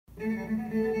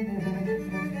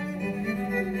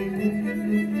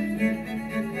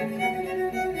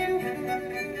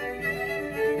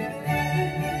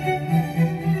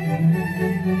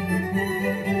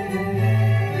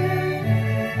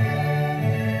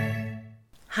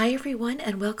Hi, everyone,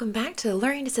 and welcome back to the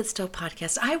Learning to Sit Still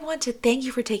podcast. I want to thank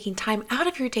you for taking time out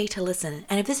of your day to listen.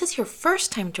 And if this is your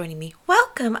first time joining me,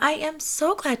 welcome. I am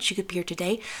so glad you could be here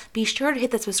today. Be sure to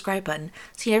hit that subscribe button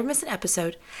so you never miss an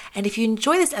episode. And if you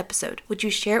enjoy this episode, would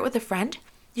you share it with a friend?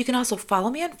 You can also follow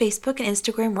me on Facebook and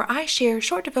Instagram, where I share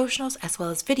short devotionals as well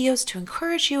as videos to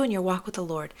encourage you in your walk with the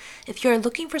Lord. If you are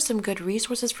looking for some good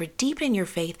resources for deepening your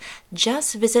faith,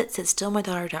 just visit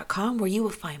sitstillmydaughter.com, where you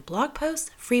will find blog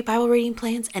posts, free Bible reading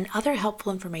plans, and other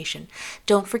helpful information.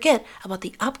 Don't forget about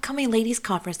the upcoming Ladies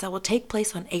Conference that will take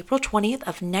place on April 20th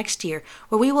of next year,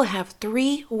 where we will have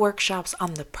 3 workshops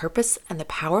on the purpose and the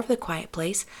power of the quiet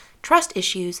place, trust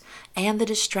issues, and the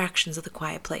distractions of the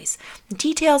quiet place.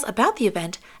 Details about the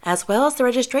event, as well as the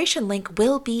registration link,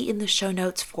 will be in the show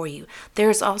notes for you. There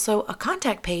is also a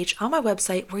contact page on my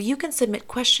website where you can submit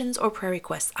questions or prayer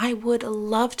requests. I would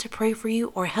love to pray for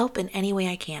you or help in any way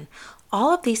I can.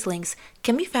 All of these links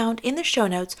can be found in the show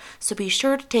notes, so be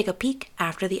sure to take a peek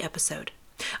after the episode.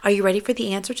 Are you ready for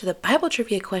the answer to the Bible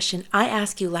trivia question I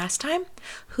asked you last time?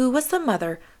 Who was the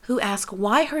mother who asked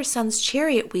why her son's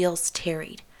chariot wheels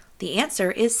tarried? The answer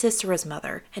is Sisera's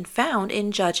mother, and found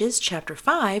in Judges chapter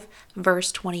 5,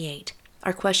 verse 28.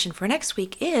 Our question for next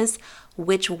week is,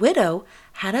 which widow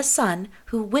had a son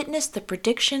who witnessed the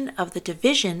prediction of the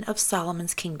division of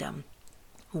Solomon's kingdom?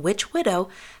 Which widow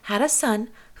had a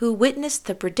son who witnessed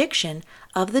the prediction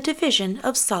of the division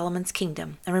of Solomon's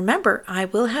kingdom? And remember, I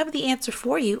will have the answer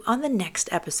for you on the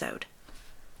next episode.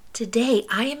 Today,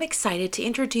 I am excited to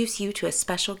introduce you to a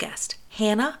special guest,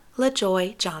 Hannah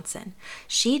LaJoy Johnson.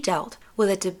 She dealt with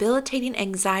a debilitating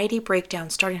anxiety breakdown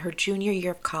starting her junior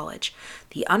year of college.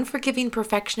 The unforgiving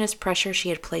perfectionist pressure she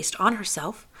had placed on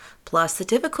herself, plus the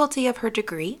difficulty of her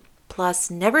degree, plus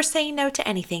never saying no to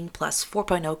anything, plus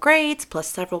 4.0 grades, plus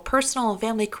several personal and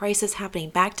family crises happening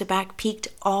back to back, peaked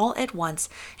all at once,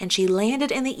 and she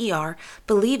landed in the ER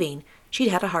believing she'd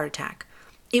had a heart attack.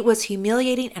 It was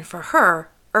humiliating and, for her,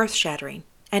 earth-shattering,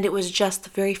 and it was just the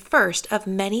very first of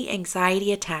many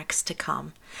anxiety attacks to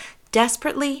come.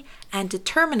 Desperately and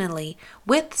determinedly,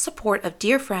 with the support of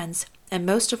dear friends, and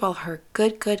most of all her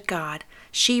good God,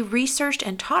 she researched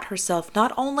and taught herself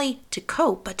not only to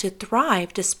cope, but to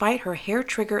thrive despite her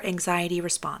hair-trigger anxiety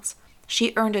response.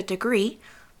 She earned a degree,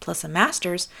 plus a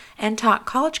master's, and taught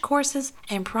college courses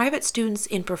and private students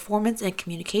in performance and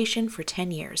communication for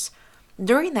 10 years.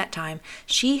 During that time,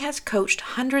 she has coached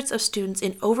hundreds of students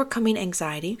in overcoming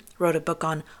anxiety, wrote a book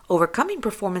on overcoming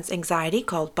performance anxiety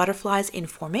called Butterflies in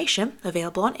Formation,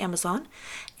 available on Amazon,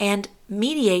 and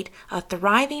mediate a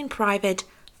thriving private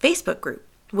Facebook group,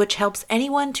 which helps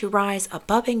anyone to rise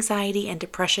above anxiety and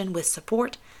depression with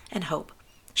support and hope.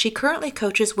 She currently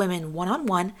coaches women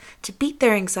one-on-one to beat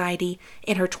their anxiety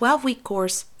in her 12-week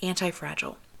course,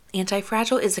 Anti-Fragile.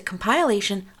 Anti-Fragile is a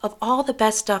compilation of all the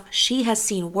best stuff she has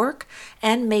seen work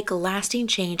and make lasting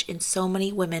change in so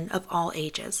many women of all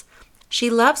ages. She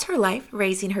loves her life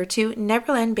raising her 2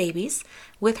 Neverland babies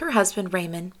with her husband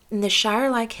Raymond in the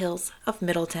Shire-like hills of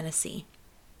Middle Tennessee.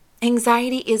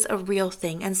 Anxiety is a real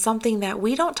thing and something that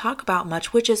we don't talk about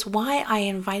much, which is why I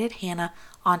invited Hannah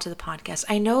onto the podcast.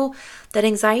 I know that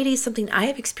anxiety is something I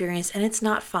have experienced, and it's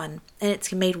not fun. And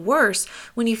it's made worse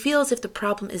when you feel as if the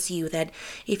problem is you, that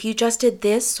if you just did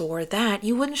this or that,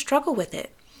 you wouldn't struggle with it.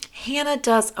 Hannah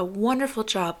does a wonderful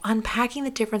job unpacking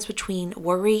the difference between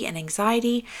worry and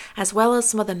anxiety, as well as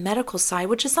some of the medical side,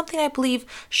 which is something I believe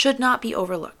should not be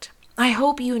overlooked. I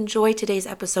hope you enjoyed today's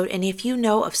episode, and if you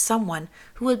know of someone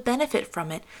who would benefit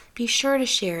from it, be sure to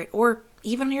share it, or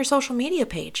even on your social media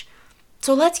page.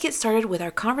 So let's get started with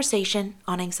our conversation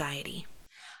on anxiety.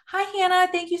 Hi,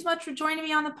 Hannah. Thank you so much for joining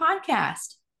me on the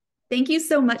podcast. Thank you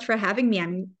so much for having me.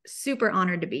 I'm super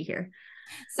honored to be here.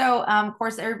 So, of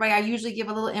course, everybody, I usually give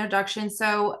a little introduction.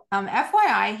 So,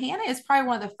 FYI, Hannah is probably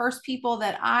one of the first people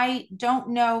that I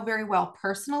don't know very well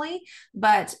personally,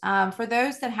 but for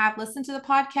those that have listened to the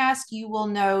podcast, you will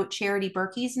know Charity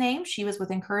Berkey's name. She was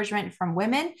with Encouragement from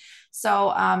Women.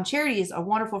 So, Charity is a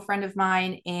wonderful friend of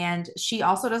mine, and she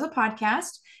also does a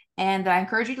podcast. And I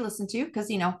encourage you to listen to, because,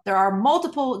 you know, there are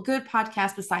multiple good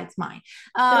podcasts besides mine.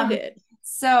 So good.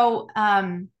 So,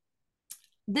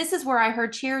 this is where I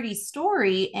heard Charity's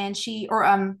story, and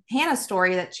Hannah's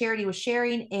story that Charity was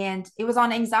sharing, and it was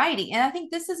on anxiety. And I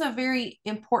think this is a very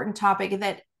important topic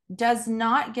that does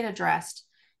not get addressed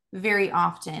very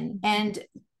often. And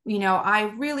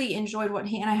I really enjoyed what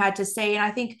Hannah had to say. And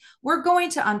I think we're going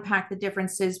to unpack the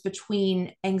differences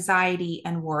between anxiety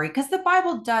and worry because the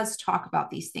Bible does talk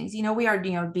about these things. We are,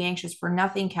 be anxious for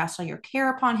nothing, cast all your care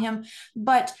upon him,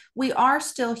 but we are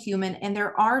still human. And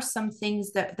there are some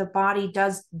things that the body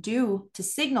does do to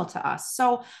signal to us.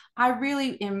 So I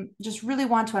really am just really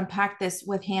want to unpack this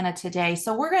with Hannah today.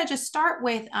 So we're going to just start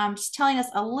with just telling us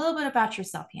a little bit about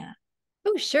yourself, Hannah.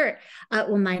 Oh, sure.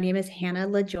 Well, my name is Hannah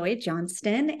LaJoy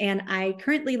Johnston, and I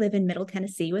currently live in Middle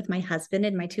Tennessee with my husband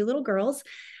and my two little girls,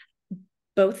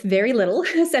 both very little,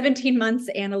 17 months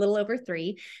and a little over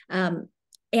 3. And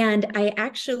I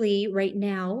actually right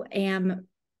now am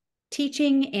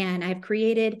teaching, and I've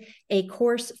created a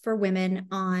course for women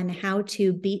on how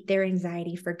to beat their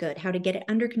anxiety for good, how to get it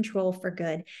under control for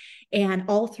good, and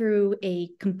all through a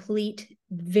complete,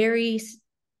 very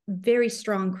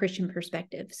strong Christian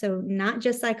perspective. So not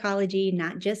just psychology,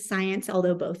 not just science,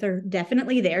 although both are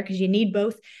definitely there because you need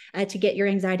both to get your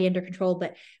anxiety under control,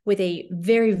 but with a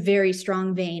very, very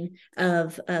strong vein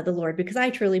of the Lord, because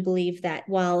I truly believe that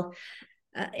while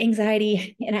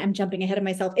anxiety, and I'm jumping ahead of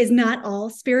myself, is not all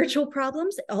spiritual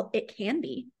problems. It can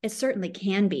be. It certainly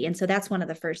can be. And so that's one of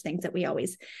the first things that we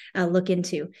always look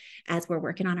into as we're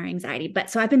working on our anxiety. But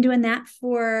so I've been doing that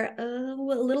for a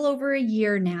little over a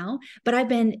year now, but I've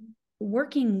been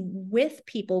working with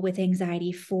people with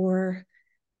anxiety for,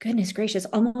 goodness gracious,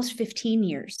 almost 15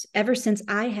 years, ever since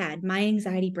I had my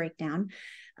anxiety breakdown.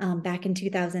 Back in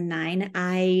 2009,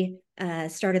 I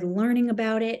started learning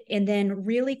about it and then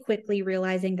really quickly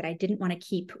realizing that I didn't want to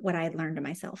keep what I had learned to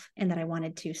myself and that I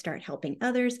wanted to start helping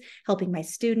others, helping my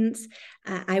students.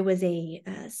 I was a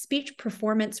speech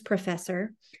performance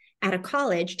professor at a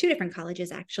college, 2 different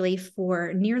colleges actually,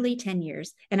 for nearly 10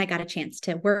 years. And I got a chance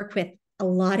to work with a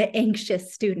lot of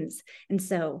anxious students. And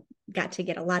so got to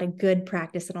get a lot of good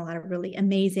practice and a lot of really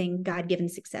amazing God-given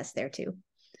success there too.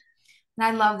 And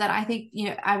I love that. I think,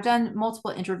 I've done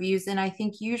multiple interviews, and I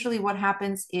think usually what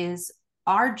happens is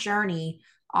our journey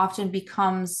often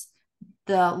becomes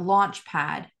the launch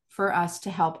pad for us to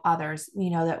help others.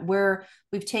 That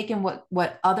we've taken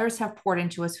what others have poured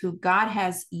into us, who God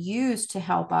has used to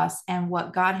help us, and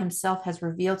what God himself has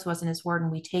revealed to us in his word,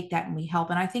 and we take that and we help.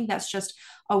 And I think that's just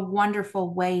a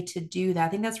wonderful way to do that. I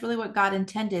think that's really what God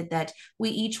intended, that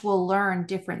we each will learn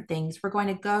different things. We're going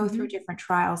to go through different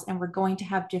trials, and we're going to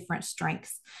have different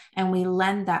strengths, and we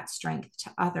lend that strength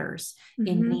to others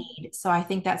in need. So I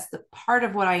think that's the part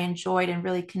of what I enjoyed and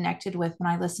really connected with when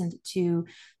I listened to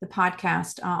the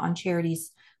podcast on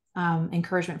Charity's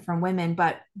encouragement from women.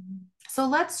 But so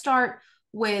let's start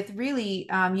with really,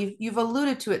 you've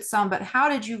alluded to it some, but how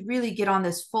did you really get on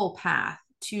this full path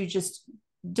to just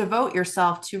devote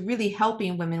yourself to really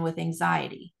helping women with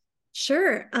anxiety?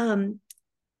 Sure.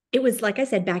 It was, like I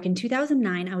said, back in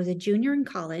 2009, I was a junior in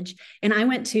college, and I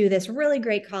went to this really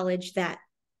great college that,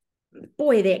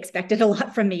 boy, they expected a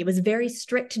lot from me. It was very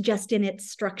strict just in its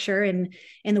structure and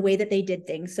the way that they did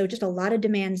things. So just a lot of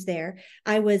demands there.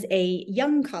 I was a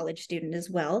young college student as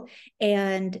well.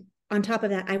 And on top of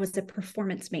that, I was a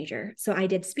performance major. So I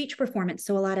did speech performance.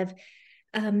 So a lot of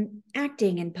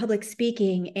acting and public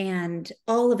speaking and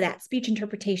all of that, speech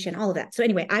interpretation, all of that. So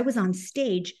anyway, I was on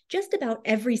stage just about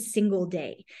every single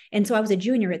day. And so I was a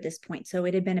junior at this point. So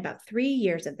it had been about 3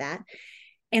 years of that.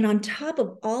 And on top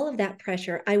of all of that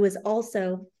pressure, I was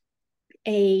also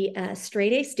a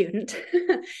straight A student,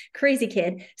 crazy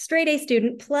kid, straight A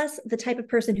student, plus the type of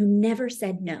person who never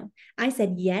said no. I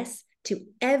said yes to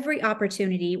every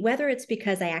opportunity, whether it's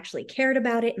because I actually cared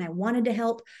about it and I wanted to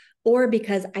help, or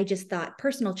because I just thought,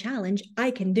 personal challenge,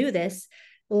 I can do this.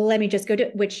 Let me just go do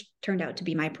it, which turned out to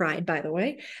be my pride, by the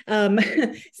way,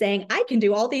 saying I can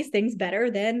do all these things better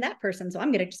than that person. So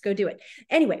I'm going to just go do it.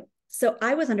 Anyway, so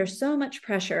I was under so much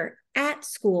pressure at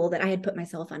school that I had put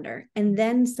myself under. And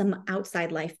then some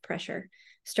outside life pressure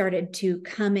started to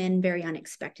come in very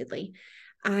unexpectedly.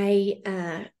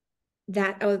 That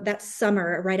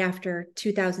summer, right after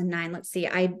 2009, let's see,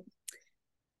 I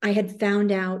had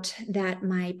found out that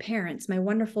my parents, my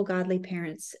wonderful godly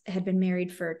parents, had been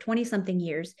married for 20 something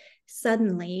years,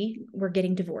 suddenly were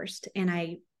getting divorced. And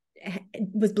I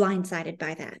was blindsided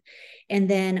by that. And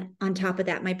then on top of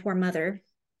that, my poor mother,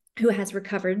 who has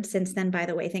recovered since then, by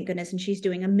the way, thank goodness, and she's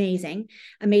doing amazing,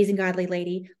 amazing godly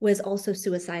lady, was also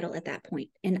suicidal at that point.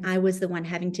 And I was the one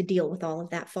having to deal with all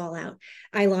of that fallout.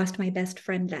 I lost my best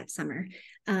friend that summer.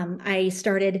 I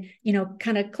started,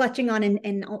 kind of clutching on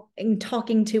and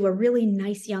talking to a really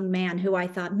nice young man who I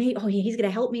thought, he's going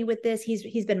to help me with this.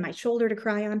 He's been my shoulder to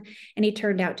cry on. And he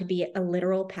turned out to be a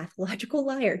literal pathological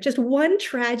liar. Just one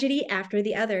tragedy after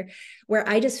the other, where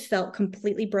I just felt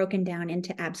completely broken down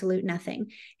into absolute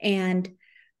nothing. And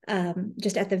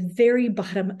just at the very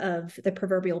bottom of the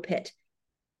proverbial pit.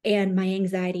 And my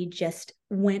anxiety just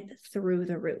went through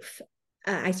the roof.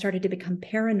 I started to become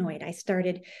paranoid. I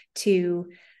started to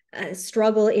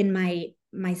struggle in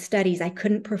my studies. I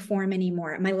couldn't perform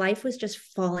anymore. My life was just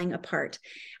falling apart.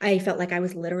 I felt like I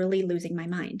was literally losing my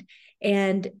mind.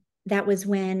 And that was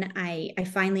when I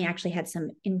finally actually had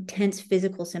some intense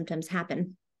physical symptoms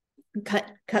happen.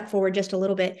 Cut forward just a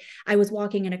little bit. I was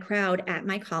walking in a crowd at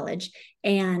my college,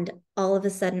 and all of a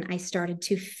sudden I started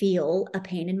to feel a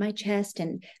pain in my chest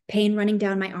and pain running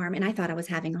down my arm, and I thought I was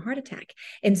having a heart attack.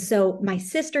 And so my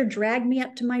sister dragged me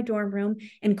up to my dorm room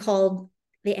and called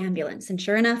the ambulance. And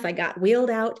sure enough, I got wheeled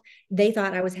out. They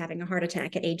thought I was having a heart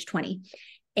attack at age 20.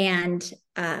 And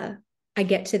I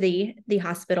get to the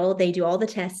hospital. They do all the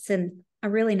tests, and a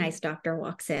really nice doctor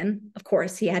walks in. Of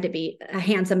course, he had to be a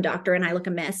handsome doctor, and I look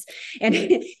a mess. And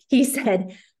he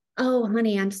said, "Oh,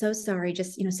 honey, I'm so sorry.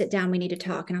 Just, sit down. We need to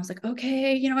talk." And I was like,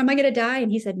 "Okay, am I going to die?"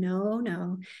 And he said,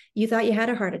 "No, you thought you had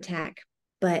a heart attack,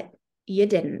 but you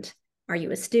didn't. Are you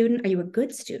a student? Are you a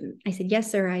good student?" I said,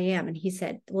 "Yes, sir, I am." And he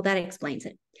said, "Well, that explains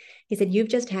it." He said, "You've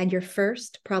just had your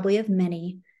first, probably of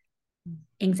many,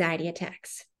 anxiety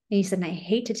attacks." And he said, "And I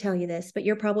hate to tell you this, but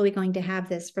you're probably going to have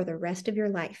this for the rest of your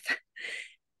life."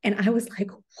 And I was like,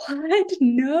 "What?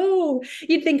 No."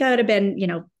 You'd think I would have been,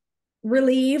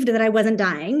 relieved that I wasn't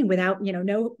dying without,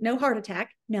 no heart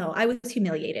attack. No, I was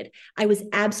humiliated. I was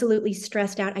absolutely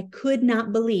stressed out. I could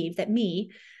not believe that me,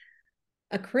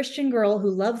 a Christian girl who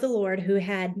loved the Lord, who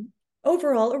had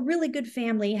overall a really good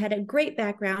family, had a great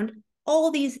background,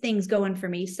 all these things going for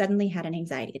me, suddenly had an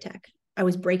anxiety attack. I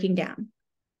was breaking down.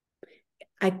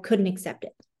 I couldn't accept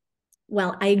it.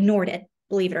 Well, I ignored it,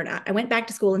 believe it or not. I went back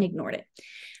to school and ignored it.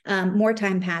 More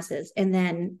time passes, and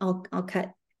then I'll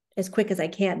cut as quick as I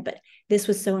can. But this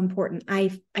was so important. I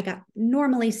got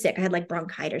normally sick. I had like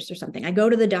bronchitis or something. I go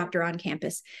to the doctor on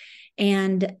campus,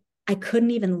 and I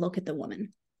couldn't even look at the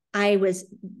woman. I was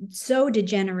so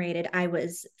degenerated. I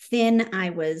was thin. I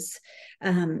was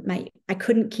I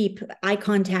couldn't keep eye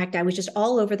contact. I was just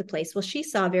all over the place. Well, she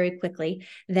saw very quickly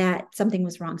that something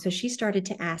was wrong. So she started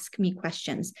to ask me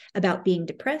questions about being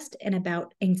depressed and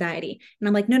about anxiety. And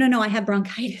I'm like, no, I have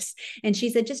bronchitis. And she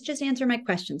said, just answer my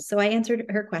questions. So I answered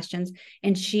her questions,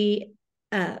 and she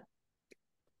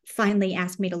finally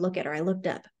asked me to look at her. I looked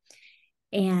up,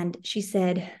 and she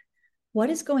said, "What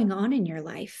is going on in your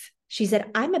life?" She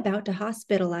said, "I'm about to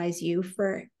hospitalize you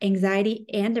for anxiety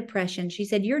and depression." She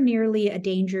said, "You're nearly a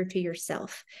danger to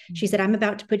yourself." She said, "I'm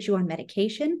about to put you on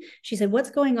medication." She said,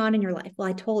 "What's going on in your life?" Well,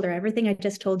 I told her everything I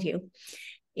just told you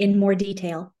in more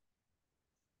detail.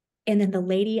 And then the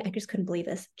lady, I just couldn't believe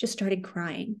this, just started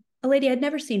crying. A lady I'd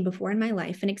never seen before in my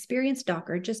life, an experienced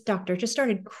doctor, just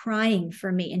started crying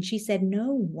for me. And she said,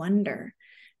 no wonder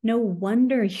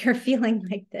you're feeling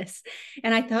like this."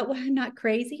 And I thought, well, I'm not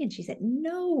crazy. And she said,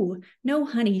 no,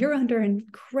 honey, you're under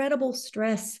incredible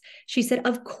stress. She said,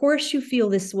 "Of course you feel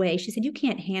this way." She said, "You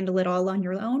can't handle it all on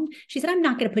your own." She said, "I'm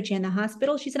not going to put you in the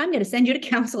hospital." She said, "I'm going to send you to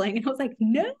counseling." And I was like,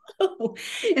 no.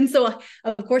 And so,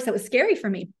 of course, that was scary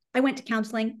for me. I went to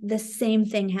counseling. The same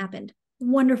thing happened.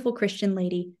 Wonderful Christian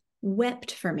lady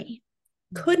wept for me.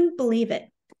 Couldn't believe it.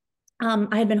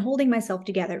 I had been holding myself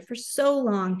together for so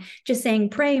long, just saying,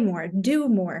 pray more, do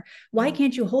more. Why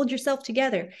can't you hold yourself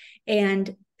together?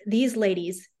 And these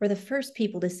ladies were the first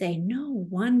people to say, no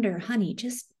wonder, honey,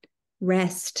 just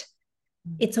rest.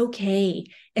 It's okay.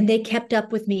 And they kept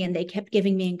up with me, and they kept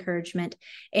giving me encouragement,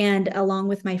 and along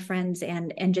with my friends,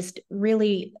 and just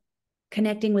really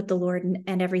connecting with the Lord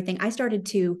and everything. I started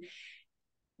to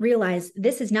realize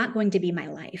this is not going to be my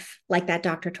life, like that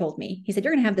doctor told me. He said,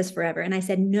 "You're going to have this forever." And I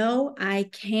said, "No, I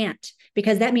can't,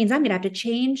 because that means I'm going to have to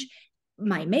change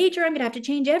my major. I'm going to have to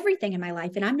change everything in my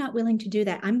life. And I'm not willing to do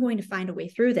that. I'm going to find a way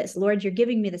through this. Lord, you're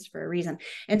giving me this for a reason."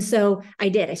 And so I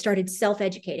did. I started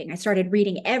self-educating. I started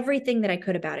reading everything that I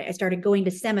could about it. I started going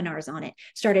to seminars on it,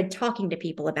 started talking to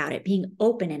people about it, being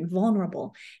open and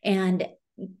vulnerable, and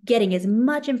getting as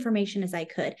much information as I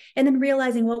could, and then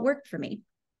realizing what worked for me.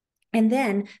 And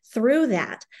then through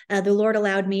that, the Lord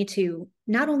allowed me to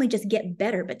not only just get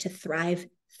better, but to thrive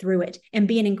through it and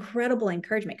be an incredible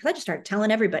encouragement. Because I just started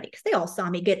telling everybody, because they all saw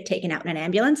me get taken out in an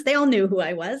ambulance. They all knew who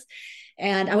I was.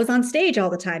 And I was on stage all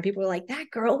the time. People were like,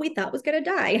 "That girl we thought was going to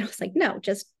die." And I was like, no,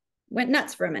 just went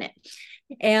nuts for a minute.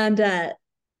 And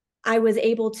I was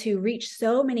able to reach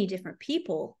so many different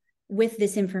people with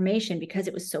this information because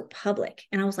it was so public.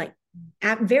 And I was like,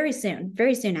 very soon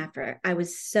after, I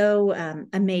was so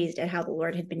amazed at how the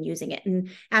Lord had been using it. And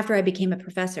after I became a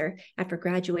professor, after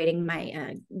graduating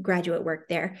my graduate work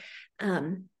there,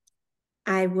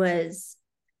 I was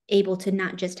able to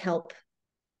not just help,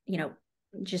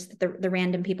 just the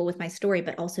random people with my story,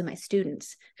 but also my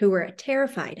students who were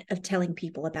terrified of telling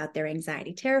people about their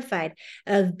anxiety, terrified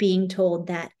of being told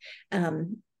that,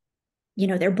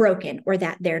 they're broken, or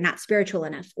that they're not spiritual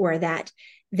enough, or that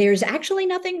there's actually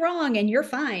nothing wrong and you're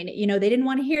fine. They didn't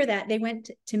want to hear that. They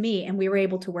went to me, and we were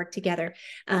able to work together.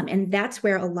 And that's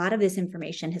where a lot of this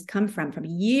information has come from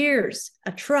years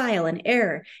of trial and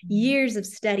error, years of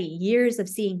study, years of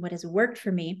seeing what has worked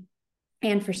for me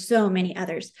and for so many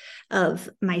others of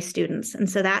my students. And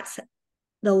so that's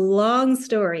the long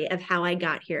story of how I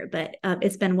got here. But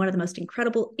it's been one of the most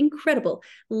incredible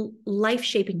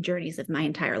life-shaping journeys of my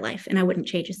entire life. And I wouldn't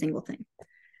change a single thing.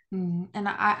 And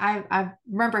I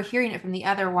remember hearing it from the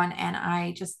other one, and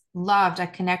I just I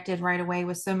connected right away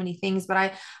with so many things.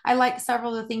 But I like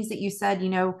several of the things that you said.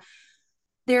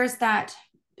 There's that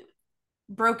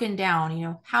broken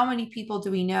down, how many people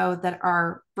do we know that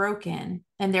are broken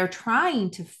and they're trying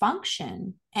to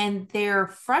function and they're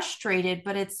frustrated,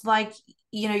 but it's like,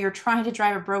 you're trying to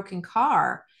drive a broken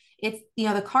car. It's,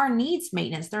 the car needs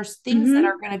maintenance. There's things that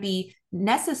are going to be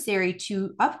necessary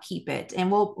to upkeep it.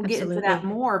 And we'll get into that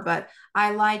more, but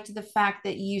I liked the fact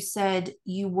that you said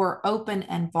you were open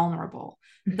and vulnerable.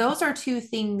 Those are two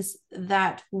things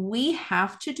that we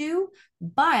have to do,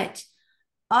 but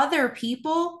other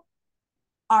people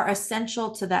are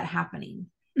essential to that happening.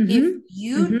 If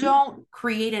you don't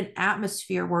create an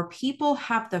atmosphere where people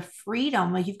have the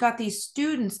freedom, like you've got these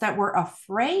students that were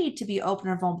afraid to be open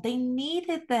and vulnerable, they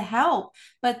needed the help,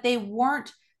 but they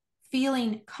weren't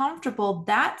feeling comfortable.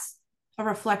 That's a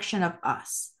reflection of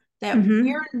us, that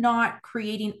we're not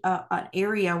creating an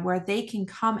area where they can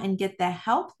come and get the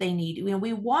help they need.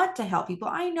 We want to help people.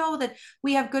 I know that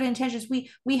we have good intentions.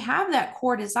 We have that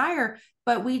core desire,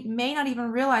 but we may not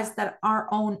even realize that our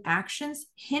own actions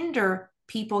hinder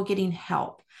people getting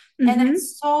help. And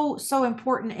that's so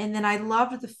important. And then I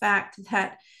loved the fact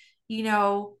that,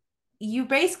 you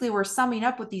basically were summing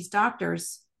up with these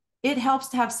doctors. It helps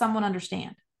to have someone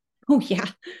understand. Oh yeah.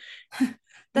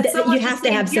 That's you have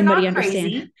to have somebody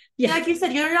understand. Yeah. Like you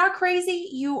said, you're not crazy.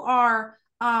 You are,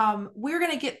 we're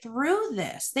going to get through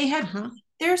this.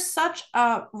 There's such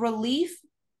a relief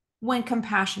when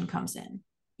compassion comes in.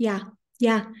 Yeah.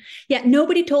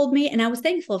 Nobody told me, and I was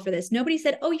thankful for this. Nobody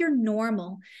said, "Oh, you're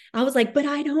normal." I was like, "But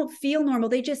I don't feel normal."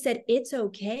 They just said, "It's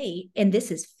okay. And this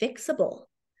is fixable."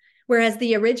 Whereas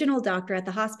the original doctor at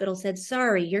the hospital said,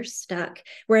 "Sorry, you're stuck."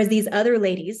 Whereas these other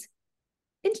ladies,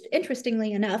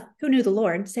 interestingly enough, who knew the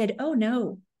Lord, said, "Oh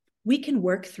no, we can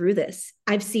work through this.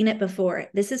 I've seen it before.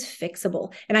 This is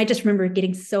fixable." And I just remember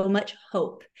getting so much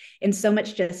hope and so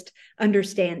much just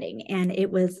understanding. And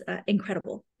it was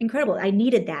incredible. I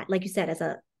needed that, like you said, as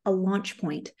a launch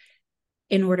point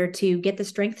in order to get the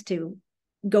strength to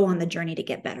go on the journey to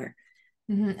get better.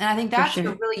 And I think that's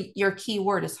really your key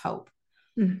word is hope.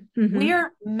 We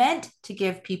are meant to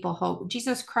give people hope.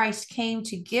 Jesus Christ came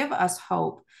to give us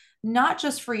hope, not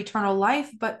just for eternal life,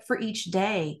 but for each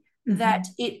day. That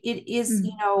it is,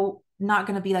 not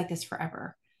going to be like this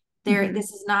forever.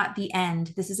 This is not the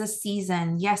end. This is a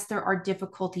season. Yes, there are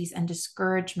difficulties and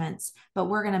discouragements, but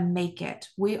we're going to make it.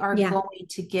 We are going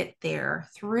to get there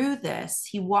through this.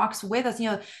 He walks with us.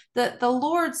 The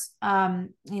Lord's,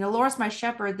 Lord's my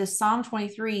shepherd. This Psalm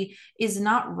 23 is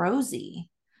not rosy.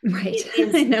 Right.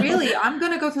 It is really, I'm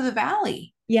going to go through the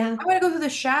valley. Yeah. I'm going to go through the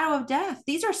shadow of death.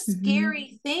 These are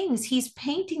scary things. He's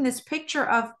painting this picture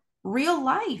of real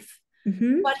life.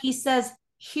 But he says,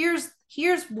 here's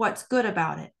what's good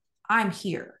about it. I'm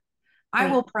here. I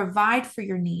will provide for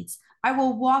your needs. I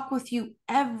will walk with you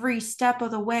every step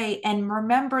of the way. And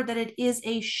remember that it is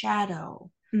a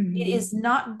shadow. It is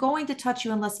not going to touch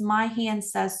you unless my hand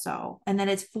says so. And then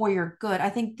it's for your good. I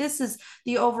think this is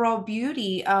the overall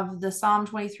beauty of the Psalm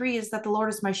 23, is that the Lord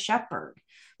is my shepherd,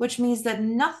 which means that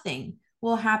nothing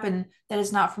will happen that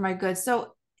is not for my good.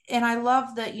 So, and I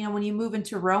love that, when you move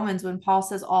into Romans, when Paul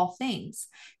says all things,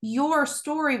 your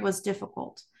story was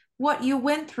difficult. What you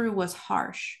went through was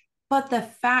harsh, but the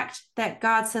fact that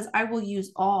God says, I will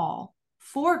use all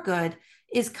for good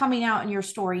is coming out in your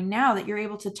story now, that you're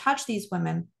able to touch these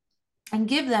women and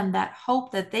give them that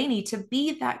hope that they need to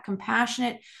be that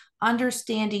compassionate,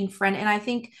 understanding friend. And I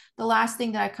think the last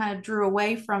thing that I kind of drew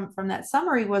away from that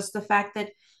summary was the fact that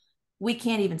we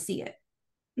can't even see it.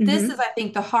 This is, I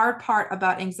think, the hard part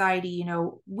about anxiety.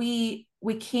 We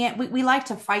like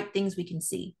to fight things we can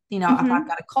see. If I've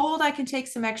got a cold, I can take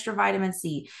some extra vitamin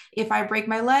C. If I break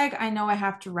my leg, I know I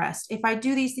have to rest. If I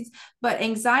do these things, but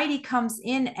anxiety comes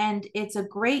in, and it's a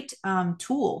great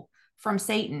tool from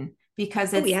Satan,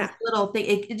 because it's a little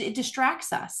thing. It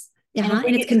distracts us. And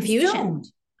it's confusion.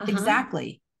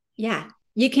 Exactly. Yeah.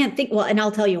 You can't think well, and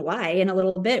I'll tell you why in a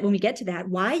little bit when we get to that,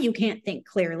 why you can't think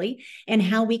clearly and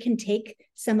how we can take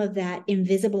some of that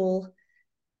invisible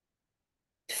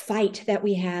fight that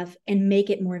we have and make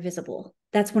it more visible.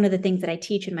 That's one of the things that I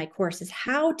teach in my course is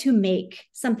how to make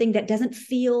something that doesn't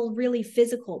feel really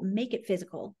physical, make it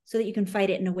physical so that you can fight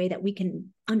it in a way that we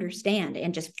can understand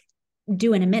and just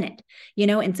do in a minute,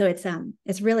 And so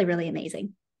it's really, really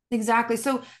amazing. Exactly.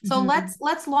 So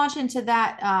let's launch into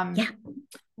that. Yeah.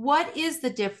 What is the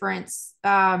difference?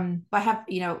 Let's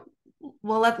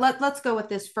go with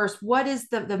this first. What is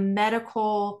the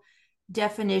medical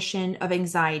definition of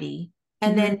anxiety?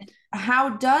 And then how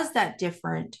does that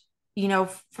different,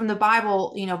 from the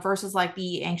Bible, versus like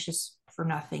be anxious for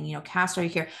nothing, cast all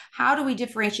your care. How do we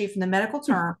differentiate from the medical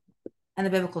term and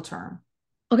the biblical term?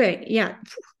 Okay. Yeah.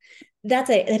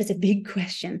 That is a big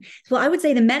question. Well, I would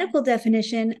say the medical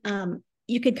definition,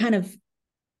 you could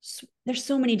there's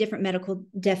so many different medical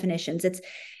definitions.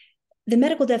 The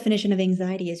medical definition of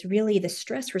anxiety is really the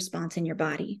stress response in your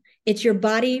body. It's your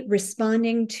body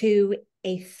responding to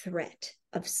a threat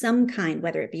of some kind,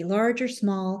 whether it be large or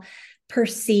small,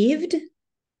 perceived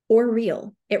or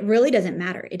real. It really doesn't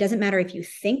matter. It doesn't matter if you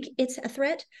think it's a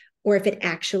threat or if it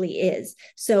actually is.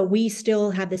 So we still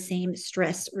have the same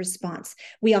stress response.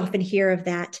 We often hear of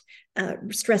that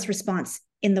stress response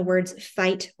in the words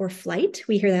fight or flight.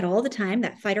 We hear that all the time,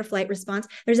 that fight or flight response.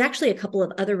 There's actually a couple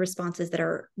of other responses that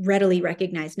are readily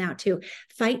recognized now too.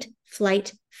 Fight,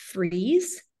 flight,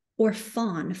 freeze, or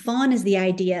fawn. Fawn is the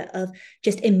idea of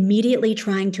just immediately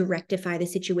trying to rectify the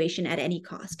situation at any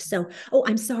cost. So, oh,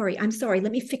 I'm sorry.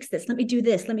 Let me fix this. Let me do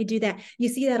this. Let me do that. You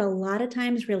see that a lot of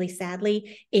times, really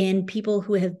sadly, in people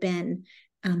who have been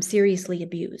seriously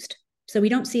abused. So we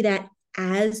don't see that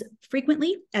as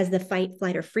frequently as the fight,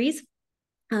 flight, or freeze.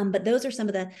 But those are some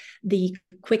of the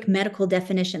quick medical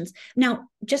definitions. Now,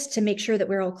 just to make sure that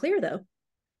we're all clear, though,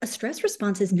 a stress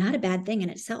response is not a bad thing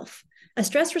in itself. A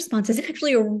stress response is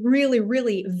actually a really,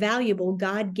 really valuable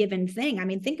God-given thing. I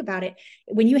mean, think about it.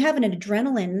 When you have an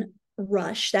adrenaline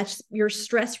rush, that's your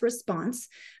stress response,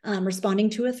 responding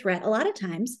to a threat. A lot of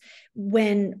times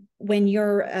when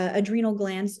your adrenal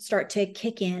glands start to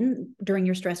kick in during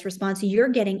your stress response, you're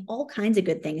getting all kinds of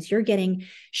good things. You're getting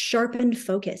sharpened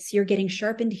focus. You're getting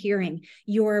sharpened hearing.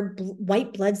 Your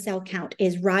white blood cell count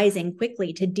is rising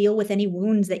quickly to deal with any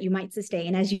wounds that you might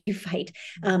sustain as you fight.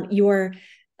 Your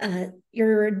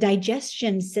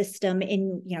digestion system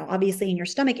obviously in your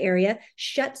stomach area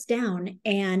shuts down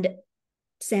and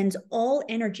sends all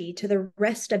energy to the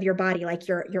rest of your body, like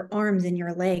your arms and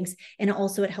your legs. And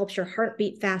also it helps your heart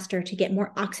beat faster to get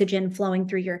more oxygen flowing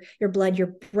through your blood.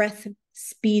 Your breath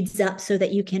speeds up so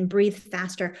that you can breathe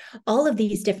faster. All of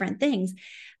these different things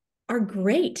are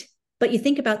great. But you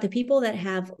think about the people that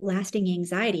have lasting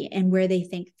anxiety and where they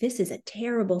think this is a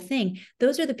terrible thing.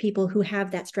 Those are the people who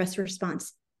have that stress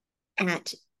response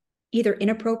at either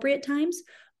inappropriate times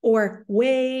or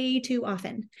way too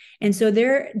often. And so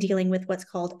they're dealing with what's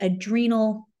called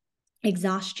adrenal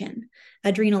exhaustion.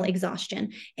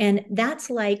 And that's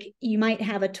like you might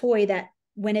have a toy that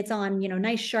when it's on,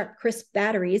 nice, sharp, crisp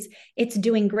batteries, it's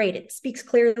doing great. It speaks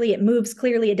clearly, it moves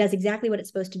clearly, it does exactly what it's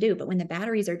supposed to do. But when the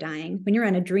batteries are dying, when you're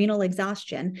on adrenal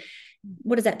exhaustion,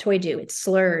 what does that toy do? It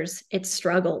slurs, it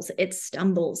struggles, it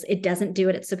stumbles, it doesn't do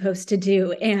what it's supposed to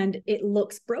do, and it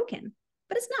looks broken.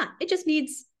 But it's not. It just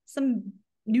needs some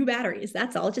new batteries.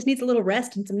 That's all. It just needs a little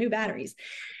rest and some new batteries.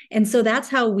 And so that's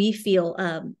how we feel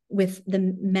with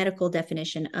the medical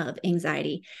definition of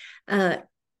anxiety.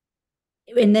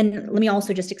 And then let me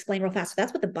also just explain real fast. So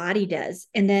that's what the body does.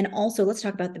 And then also let's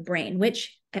talk about the brain,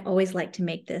 which I always like to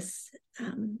make this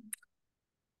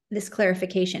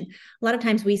clarification. A lot of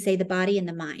times we say the body and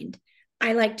the mind.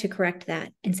 I like to correct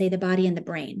that and say the body and the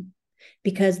brain,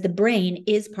 because the brain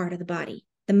is part of the body.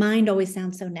 The mind always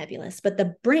sounds so nebulous, but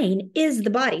the brain is the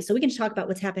body. So we can talk about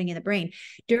what's happening in the brain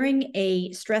during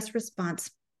a stress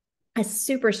response, a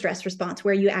super stress response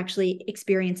where you actually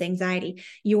experience anxiety.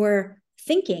 Your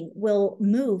thinking will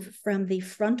move from the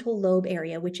frontal lobe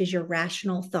area, which is your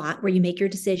rational thought, where you make your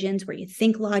decisions, where you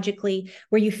think logically,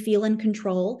 where you feel in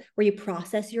control, where you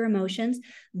process your emotions.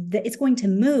 It's going to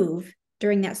move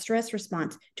during that stress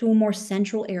response to a more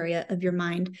central area of your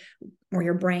mind or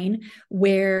your brain,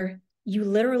 where you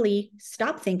literally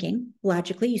stop thinking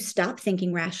logically, you stop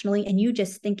thinking rationally, and you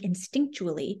just think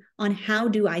instinctually on how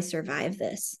do I survive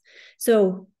this?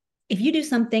 So if you do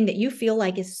something that you feel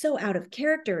like is so out of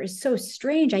character, is so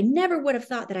strange, I never would have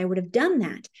thought that I would have done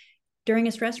that during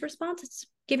a stress response,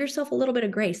 give yourself a little bit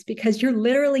of grace, because you're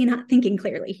literally not thinking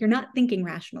clearly. You're not thinking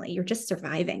rationally. You're just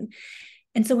surviving.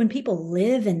 And so when people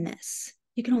live in this,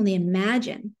 you can only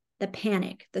imagine the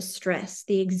panic, the stress,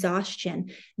 the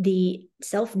exhaustion, the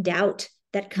self-doubt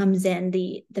that comes in,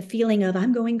 the feeling of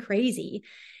I'm going crazy,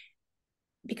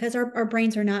 because our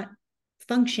brains are not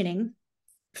functioning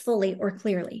fully or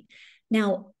clearly.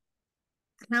 Now,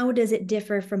 how does it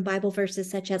differ from Bible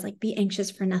verses such as like, be anxious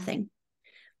for nothing?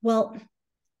 Well,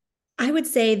 I would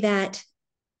say that,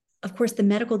 of course, the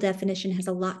medical definition has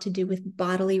a lot to do with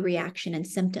bodily reaction and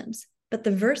symptoms, but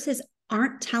the verses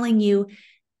aren't telling you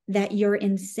that you're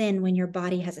in sin when your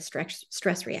body has a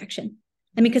stress reaction.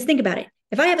 I mean, because think about it.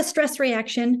 If I have a stress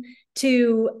reaction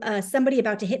to somebody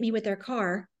about to hit me with their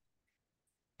car,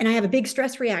 and I have a big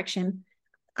stress reaction,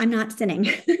 I'm not sinning.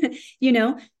 You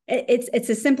know, it's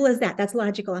as simple as that. That's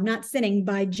logical. I'm not sinning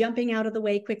by jumping out of the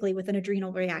way quickly with an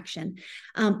adrenal reaction.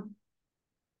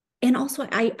 And also,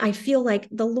 I feel like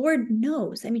the Lord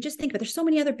knows. I mean, just think about it. There's so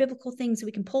many other biblical things that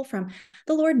we can pull from.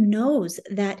 The Lord knows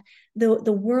that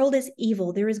the world is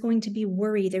evil. There is going to be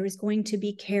worry. There is going to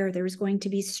be care. There is going to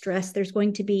be stress. There's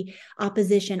going to be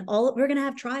opposition. We're going to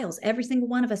have trials. Every single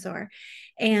one of us are.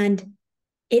 And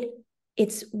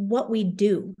it's what we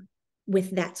do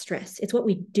with that stress. It's what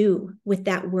we do with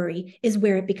that worry is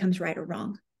where it becomes right or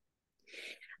wrong.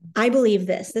 I believe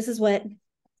this. This is what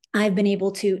I've been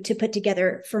able to put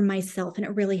together for myself, and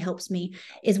it really helps me,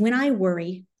 is when I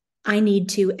worry, I need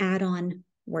to add on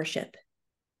worship.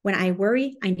 When I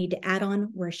worry, I need to add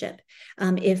on worship.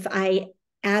 If I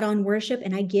add on worship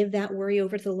and I give that worry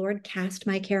over to the Lord, cast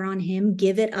my care on him,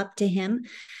 give it up to him,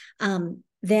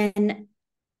 then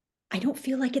I don't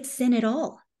feel like it's sin at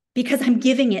all, because I'm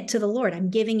giving it to the Lord. I'm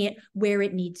giving it where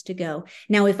it needs to go.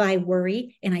 Now, if I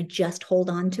worry and I just hold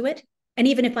on to it, and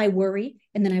even if I worry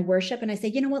and then I worship and I say,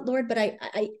 you know what, Lord, but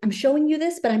I'm showing you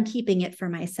this, but I'm keeping it for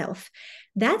myself.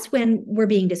 That's when we're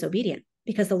being disobedient,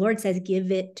 because the Lord says,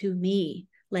 give it to me,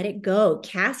 let it go,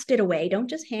 cast it away. Don't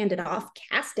just hand it off,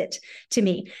 cast it to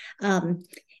me. And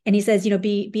he says, you know,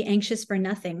 be anxious for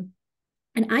nothing.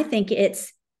 And I think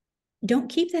it's, don't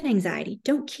keep that anxiety.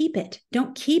 Don't keep it.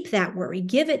 Don't keep that worry.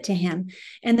 Give it to him.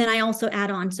 And then I also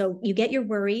add on. So you get your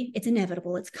worry. It's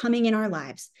inevitable. It's coming in our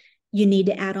lives. You need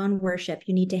to add on worship.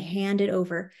 You need to hand it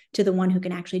over to the one who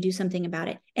can actually do something about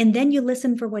it. And then you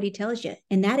listen for what he tells you.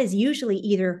 And that is usually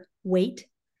either wait.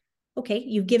 Okay,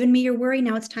 you've given me your worry.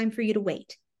 Now it's time for you to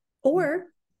wait. Or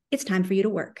it's time for you to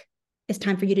work. It's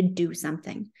time for you to do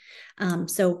something.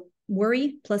 So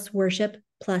worry plus worship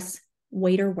plus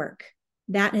wait or work.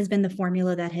 That has been the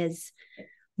formula that has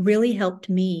really helped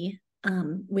me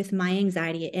with my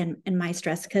anxiety and my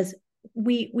stress, because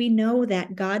we know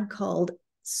that God called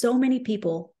so many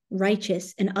people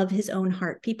righteous and of his own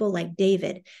heart, people like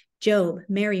David, Job,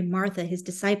 Mary, Martha, his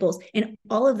disciples, and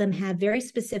all of them have very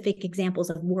specific examples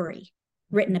of worry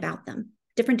written about them,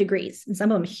 different degrees, and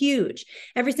some of them huge,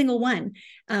 every single one.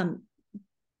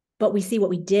 But we see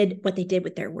what they did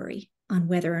with their worry on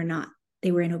whether or not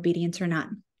they were in obedience or not.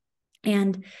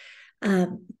 And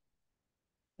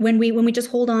when we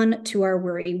just hold on to our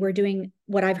worry, we're doing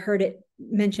what I've heard it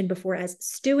mentioned before as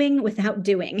stewing without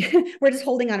doing. We're just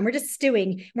holding on. We're just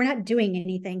stewing. We're not doing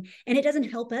anything. And it doesn't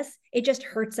help us. It just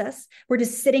hurts us. We're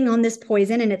just sitting on this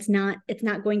poison, and it's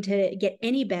not going to get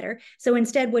any better. So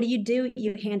instead, what do?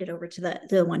 You hand it over to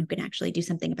the one who can actually do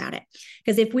something about it.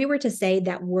 Because if we were to say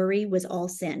that worry was all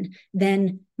sin,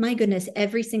 then my goodness,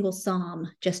 every single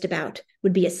psalm just about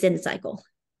would be a sin cycle.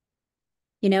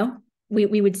 You know?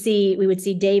 We would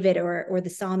see David or the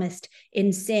psalmist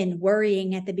in sin,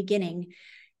 worrying at the beginning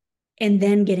and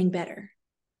then getting better,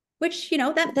 which, you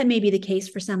know, that may be the case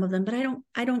for some of them, but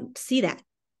I don't see that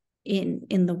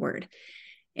in the word.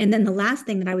 And then the last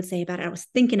thing that I would say about it, I was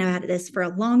thinking about this for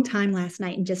a long time last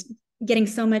night and just getting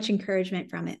so much encouragement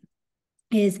from it,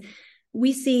 is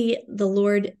we see the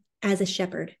Lord as a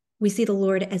shepherd. We see the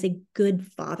Lord as a good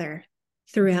father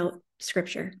throughout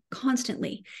Scripture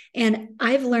constantly. And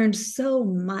I've learned so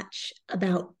much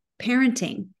about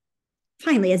parenting,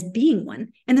 finally, as being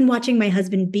one, and then watching my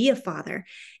husband be a father.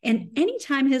 And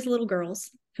anytime his little girls,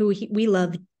 who we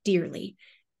love dearly,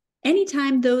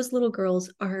 anytime those little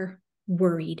girls are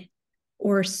worried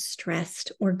or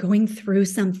stressed or going through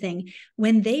something,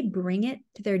 when they bring it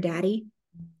to their daddy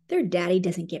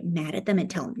doesn't get mad at them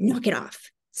and tell them, knock it off,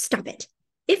 stop it.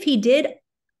 If he did,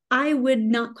 I would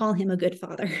not call him a good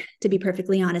father, to be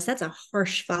perfectly honest. That's a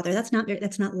harsh father. That's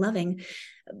not loving.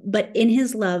 But in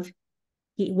his love,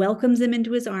 he welcomes him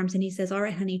into his arms and he says, all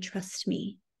right, honey, trust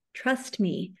me. Trust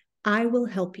me. I will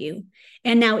help you.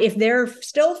 And now if they're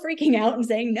still freaking out and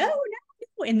saying, no,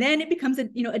 and then it becomes a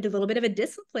little bit of a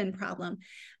discipline problem.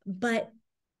 But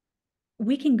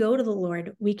we can go to the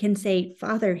Lord. We can say,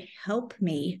 Father, help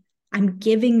me. I'm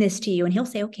giving this to you. And he'll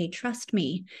say, okay, trust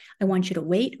me. I want you to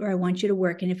wait or I want you to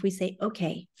work. And if we say,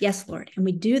 okay, yes, Lord, and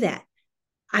we do that,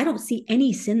 I don't see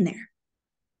any sin there.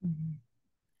 Mm-hmm.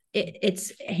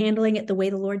 It's handling it the way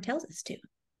the Lord tells us to.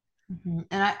 Mm-hmm.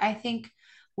 And I think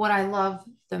what I love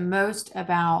the most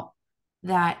about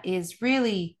that is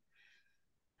really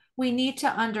we need to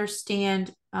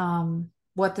understand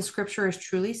what the scripture is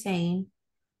truly saying,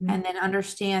 Mm-hmm. and then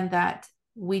understand that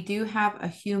we do have a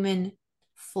human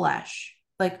flesh,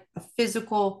 like a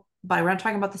physical body. We're not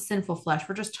talking about the sinful flesh.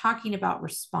 We're just talking about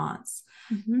response.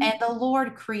 Mm-hmm. And the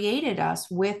Lord created us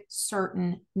with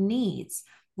certain needs.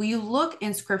 When you look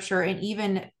in scripture, and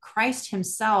even Christ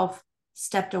himself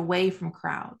stepped away from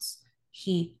crowds.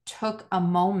 He took a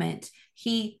moment.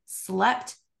 He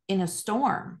slept in a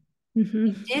storm. Mm-hmm.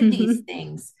 He did these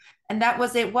things. And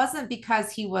it wasn't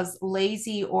because he was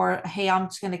lazy or, hey, I'm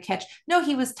just going to catch. No,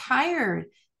 he was tired.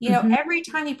 Mm-hmm. Every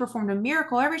time he performed a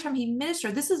miracle, every time he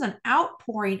ministered, this is an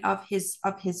outpouring of his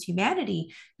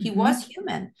humanity. He Mm-hmm. was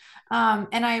human.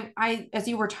 And I, as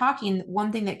you were talking,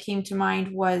 one thing that came to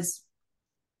mind was,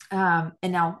 and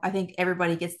now I think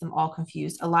everybody gets them all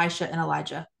confused, Elisha and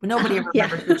Elijah. Nobody ever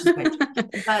remembers which is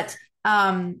which. But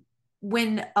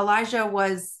when Elijah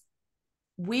was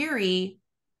weary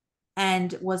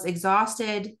and was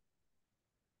exhausted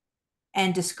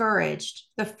and discouraged,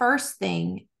 the first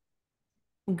thing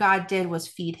God did was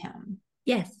feed him.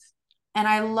 Yes. And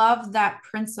I love that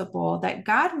principle that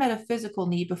God met a physical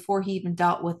need before he even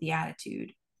dealt with the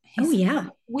attitude. He said, yeah.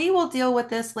 We will deal with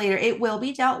this later. It will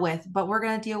be dealt with, but we're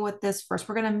going to deal with this first.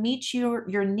 We're going to meet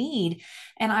your need.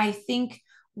 And I think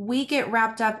we get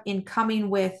wrapped up in coming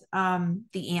with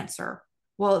the answer.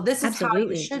 Well, this is how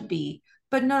it should be.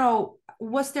 But no,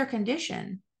 what's their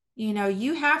condition?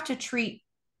 You have to treat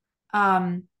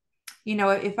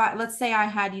if let's say I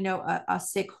had, a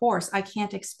sick horse, I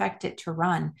can't expect it to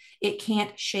run. It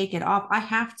can't shake it off. I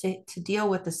have to deal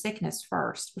with the sickness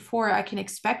first before I can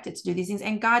expect it to do these things.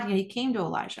 And God, he came to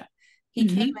Elijah. He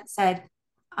mm-hmm. came and said,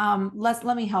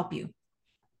 let me help you.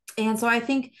 And so I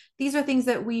think these are things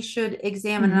that we should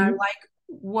examine. Mm-hmm. And I like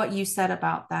what you said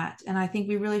about that. And I think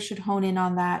we really should hone in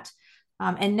on that,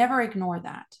 and never ignore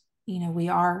that. We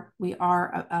are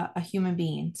a human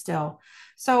being still.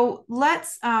 So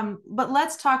let's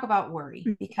talk about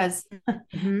worry, because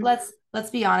mm-hmm. let's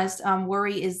be honest.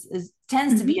 Worry tends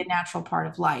mm-hmm. to be a natural part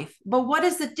of life. But what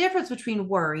is the difference between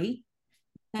worry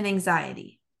and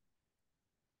anxiety?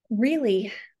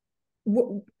 Really,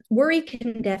 worry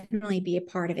can definitely be a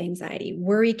part of anxiety.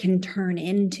 Worry can turn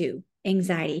into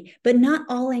anxiety, but not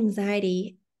all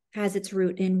anxiety has its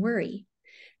root in worry.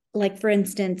 Like, for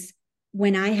instance,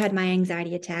 when I had my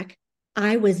anxiety attack,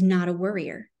 I was not a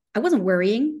worrier. I wasn't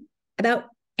worrying about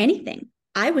anything.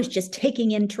 I was just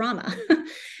taking in trauma.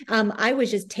 I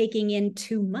was just taking in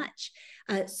too much.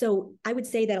 So I would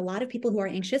say that a lot of people who are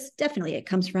anxious, definitely it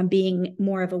comes from being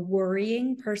more of a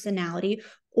worrying personality,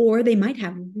 or they might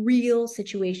have real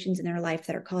situations in their life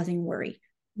that are causing worry,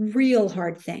 real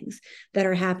hard things that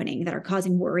are happening that are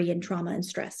causing worry and trauma and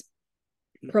stress,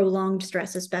 prolonged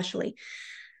stress especially.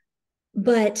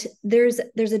 But there's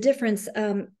a difference.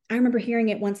 I remember hearing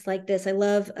it once like this. I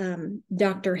love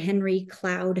Dr. Henry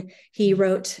Cloud. He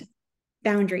wrote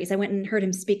Boundaries. I went and heard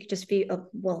him speak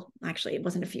actually, it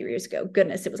wasn't a few years ago.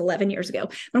 Goodness, it was 11 years ago.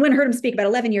 I went and heard him speak about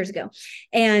 11 years ago.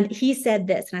 And he said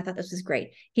this, and I thought this was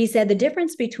great. He said, the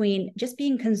difference between just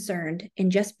being concerned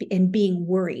and being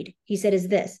worried, he said, is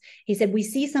this. He said, we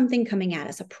see something coming at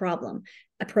us, a problem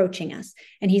approaching us.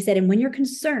 And he said, and when you're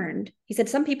concerned, he said,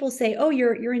 some people say, oh,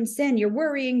 you're in sin, you're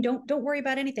worrying, don't worry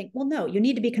about anything. Well, no, you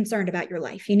need to be concerned about your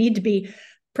life. You need to be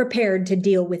prepared to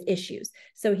deal with issues.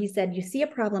 So he said, you see a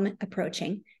problem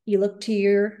approaching, you look to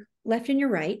your left and your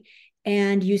right,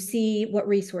 and you see what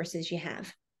resources you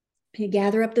have. You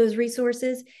gather up those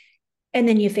resources, and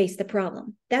then you face the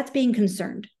problem. That's being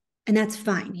concerned. And that's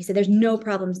fine. He said, there's no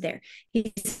problems there.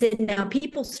 He said, now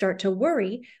people start to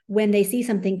worry when they see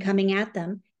something coming at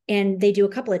them, and they do a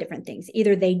couple of different things.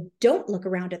 Either they don't look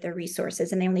around at their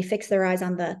resources and they only fix their eyes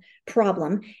on the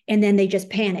problem, and then they just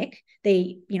panic.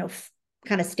 They,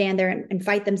 kind of stand there and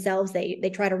fight themselves.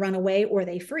 They try to run away, or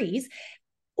they freeze,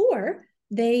 or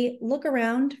they look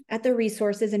around at their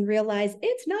resources and realize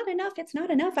it's not enough. It's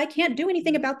not enough. I can't do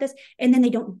anything about this. And then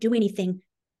they don't do anything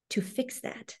to fix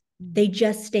that. They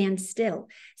just stand still.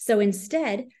 So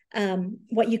instead,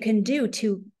 what you can do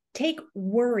to take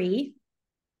worry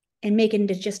and make it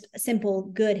into just a simple,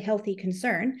 good, healthy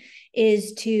concern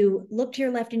is to look to your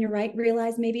left and your right,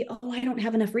 realize maybe, oh, I don't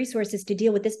have enough resources to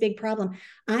deal with this big problem.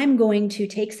 I'm going to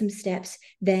take some steps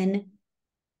then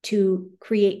to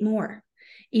create more.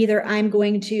 Either I'm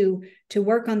going to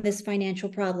work on this financial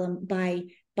problem by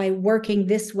working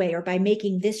this way or by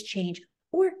making this change,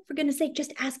 or for goodness sake,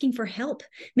 just asking for help.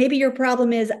 Maybe your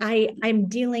problem is I'm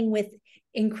dealing with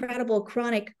incredible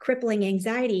chronic crippling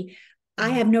anxiety. I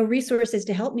have no resources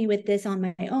to help me with this on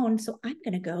my own. So I'm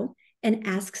going to go and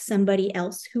ask somebody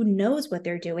else who knows what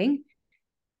they're doing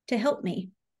to help me.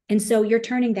 And so you're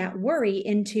turning that worry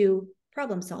into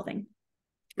problem solving.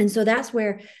 And so that's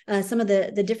where some of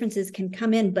the differences can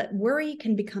come in. But worry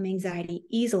can become anxiety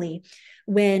easily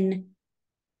when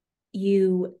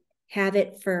you have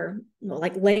it for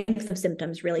like length of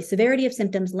symptoms, really severity of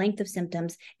symptoms, length of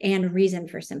symptoms, and reason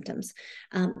for symptoms.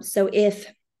 So if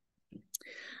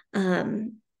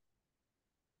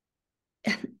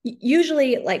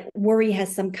usually like worry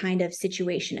has some kind of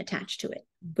situation attached to it.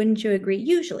 Wouldn't you agree?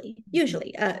 Usually,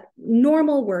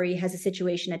 normal worry has a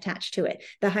situation attached to it.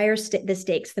 The higher the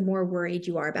stakes, the more worried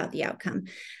you are about the outcome.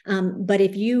 But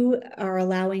if you are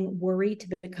allowing worry to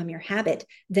become your habit,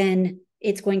 then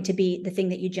it's going to be the thing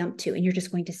that you jump to, and you're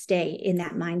just going to stay in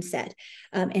that mindset.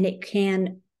 And it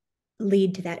can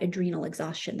lead to that adrenal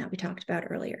exhaustion that we talked about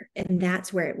earlier. And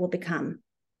that's where it will become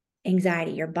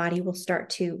anxiety. Your body will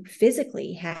start to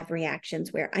physically have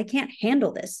reactions where I can't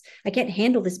handle this. I can't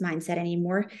handle this mindset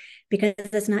anymore, because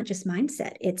it's not just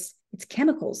mindset. It's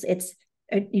chemicals. It's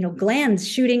glands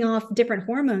shooting off different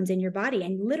hormones in your body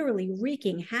and literally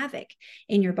wreaking havoc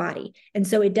in your body. And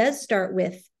so it does start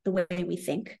with the way we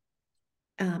think.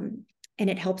 And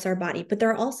it helps our body. But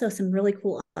there are also some really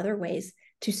cool other ways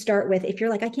to start with. If you're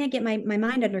like, I can't get my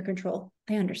mind under control,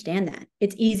 I understand that.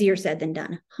 It's easier said than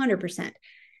done, 100%.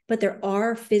 But there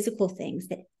are physical things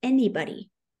that anybody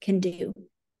can do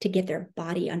to get their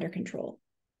body under control,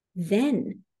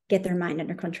 then get their mind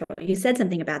under control. You said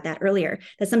something about that earlier,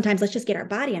 that sometimes let's just get our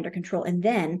body under control and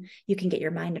then you can get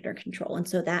your mind under control. And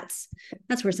so that's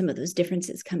where some of those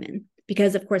differences come in,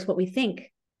 because of course, what we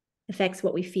think affects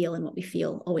what we feel, and what we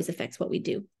feel always affects what we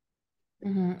do.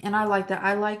 Mm-hmm. And I like that.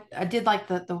 I did like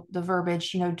the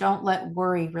verbiage, don't let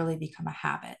worry really become a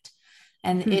habit.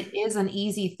 And it is an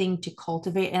easy thing to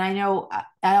cultivate. And I know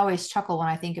I always chuckle when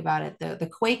I think about it. The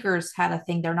Quakers had a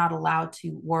thing, they're not allowed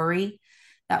to worry.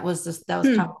 That was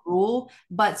kind of a rule.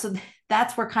 But so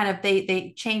that's where kind of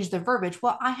they changed the verbiage.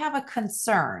 Well, I have a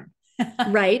concern.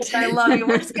 Right. I love you.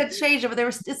 We're just going to change it, but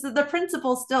the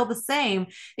principle's still the same.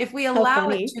 If we allow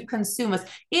it to consume us,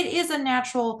 it is a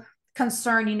natural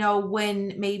concern,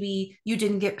 when maybe you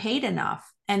didn't get paid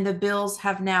enough and the bills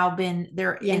have now been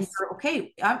there. Yes.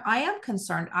 Okay. I am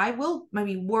concerned. I will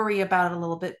maybe worry about it a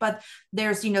little bit, but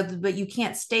there's, but you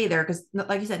can't stay there because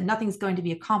like you said, nothing's going to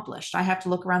be accomplished. I have to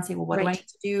look around and say, well, what do I need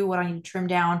to do? What do I need to trim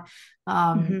down? So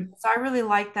I really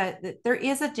like that there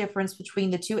is a difference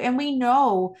between the two. And we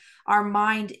know our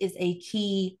mind is a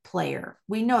key player.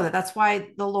 We know that. That's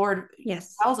why the Lord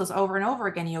tells us over and over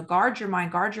again, guard your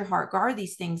mind, guard your heart, guard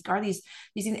these things, guard these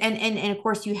things. And of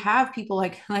course you have people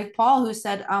like Paul who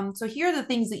said, so here are the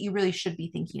things that you really should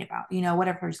be thinking about,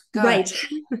 whatever's good,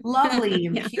 lovely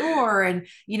and pure. And,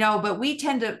 but we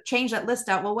tend to change that list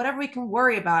out. Well, whatever we can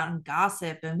worry about and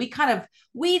gossip. And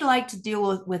we like to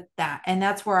deal with that. And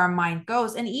that's where our mind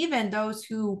goes. And even those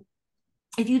who,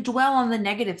 if you dwell on the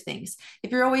negative things,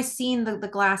 if you're always seeing the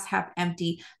glass half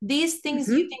empty, these things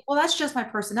you think, well, that's just my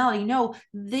personality. No,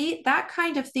 that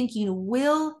kind of thinking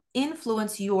will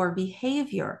influence your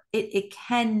behavior. It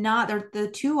cannot, the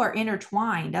two are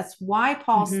intertwined. That's why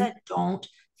Paul said, don't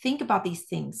think about these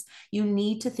things. You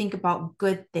need to think about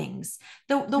good things.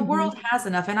 The world has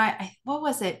enough. And what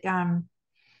was it?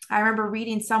 I remember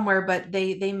reading somewhere, but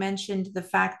they mentioned the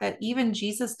fact that even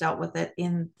Jesus dealt with it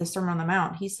in the Sermon on the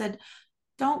Mount. He said,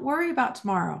 don't worry about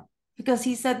tomorrow, because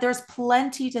he said there's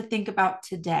plenty to think about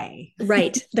today.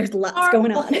 Right. There's lots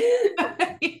going on.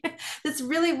 That's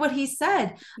really what he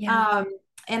said. Yeah.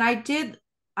 And I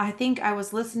think I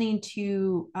was listening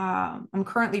to, I'm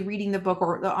currently reading the book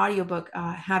or the audiobook,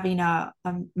 having a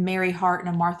Mary Hart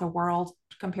and a Martha World,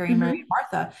 comparing Mary and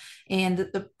Martha. And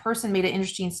the person made an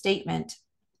interesting statement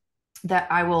that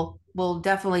I will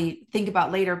definitely think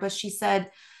about later. But she said,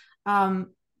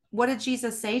 what did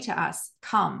Jesus say to us?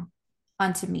 Come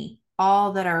unto me,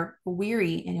 all that are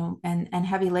weary and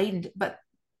heavy laden. But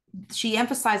she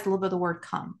emphasized a little bit of the word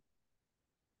come.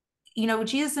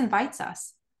 Jesus invites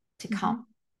us to come.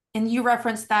 And you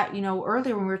referenced that,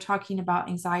 earlier when we were talking about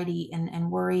anxiety and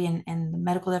worry and the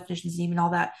medical definitions, and even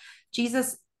all that.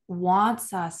 Jesus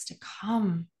wants us to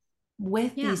come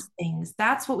with these things.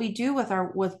 That's what we do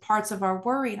with parts of our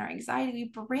worry and our anxiety.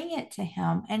 We bring it to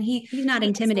him, and he's not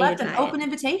intimidated by an open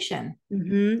invitation.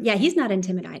 Yeah, he's not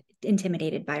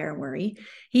intimidated by our worry.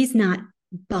 He's not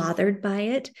bothered by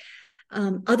it.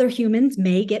 Other humans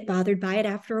may get bothered by it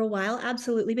after a while,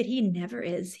 absolutely, but he never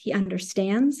is. He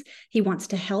understands, he wants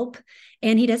to help,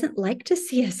 and he doesn't like to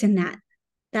see us in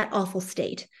that awful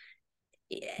state.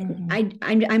 I'm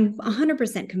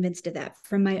 100% convinced of that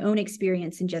from my own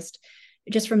experience and just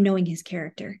from knowing his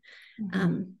character.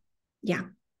 Yeah.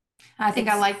 I think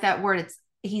I like that word.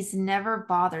 He's never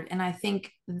bothered. And I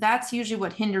think that's usually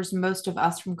what hinders most of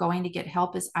us from going to get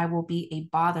help is I will be a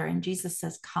bother. And Jesus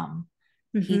says, come.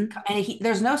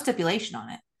 There's no stipulation on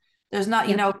it. There's not,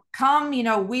 come,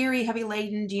 weary, heavy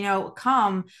laden,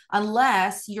 come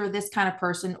unless you're this kind of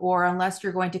person or unless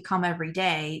you're going to come every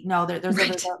day. No, there's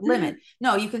a limit.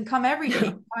 No, you can come every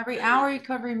day, every hour,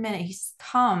 every minute. He's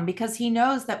come because he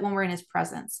knows that when we're in his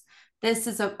presence, this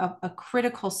is a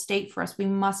critical state for us. We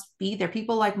must be there.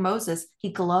 People like Moses,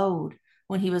 he glowed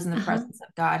when he was in the presence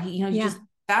of God.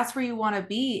 That's where you want to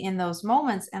be in those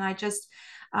moments. And I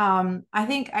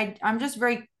think I'm just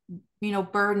very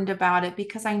burdened about it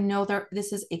because I know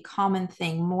this is a common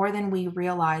thing more than we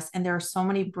realize. And there are so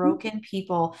many broken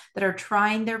people that are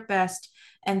trying their best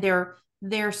and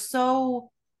they're so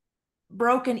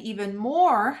broken even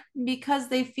more because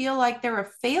they feel like they're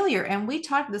a failure. And we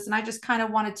talked this and I just kind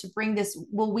of wanted to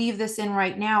we'll weave this in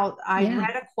right now. I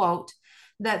read a quote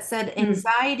that said,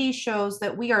 anxiety shows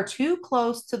that we are too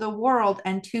close to the world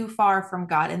and too far from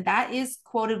God. And that is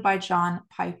quoted by John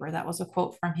Piper. That was a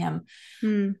quote from him.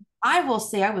 I will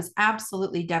say I was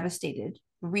absolutely devastated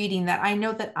reading that. I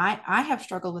know that I have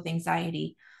struggled with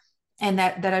anxiety and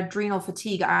that adrenal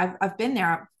fatigue. I've been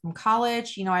there from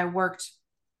college. I worked,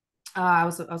 I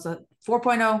was a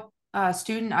 4.0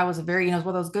 student. I was a very, one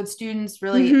of those good students,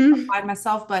 really applied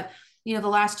myself. But, the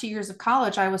last 2 years of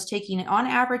college, I was taking on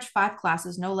average 5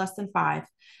 classes, no less than 5.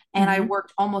 And I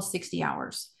worked almost 60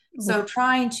 hours. So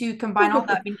trying to combine all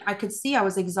that, I mean, I could see I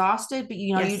was exhausted, but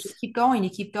you just keep going,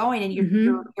 and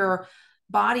your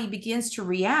body begins to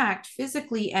react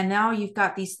physically. And now you've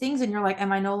got these things and you're like,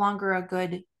 am I no longer a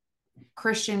good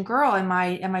Christian girl? Am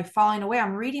I falling away?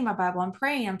 I'm reading my Bible, I'm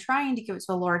praying, I'm trying to give it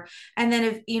to the Lord. And then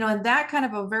if, in that kind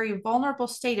of a very vulnerable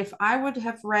state, if I would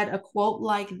have read a quote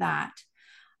like that,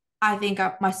 I think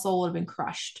my soul would have been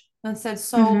crushed. And said,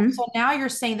 so now you're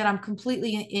saying that I'm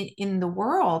completely in the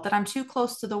world, that I'm too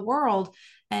close to the world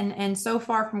and so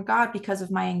far from God because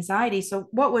of my anxiety. So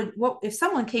what if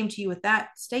someone came to you with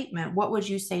that statement, what would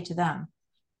you say to them?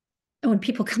 When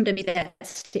people come to me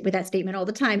with that statement all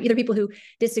the time, either people who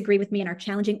disagree with me and are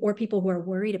challenging or people who are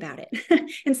worried about it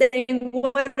and saying,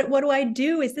 what do I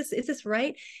do? Is this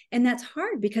right? And that's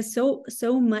hard because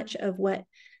so much of what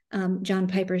John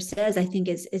Piper says, I think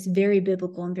is very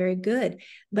biblical and very good.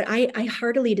 But I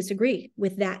heartily disagree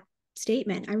with that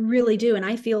statement. I really do. And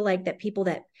I feel like that people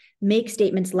that make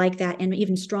statements like that and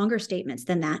even stronger statements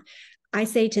than that, I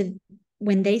say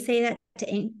when they say that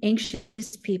to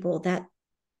anxious people, that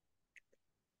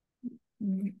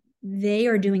they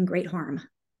are doing great harm.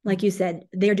 Like you said,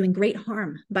 they're doing great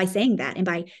harm by saying that and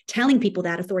by telling people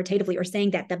that authoritatively or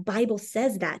saying that the Bible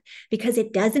says that, because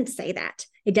it doesn't say that.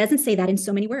 It doesn't say that in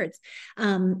so many words.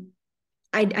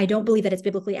 I don't believe that it's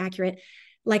biblically accurate.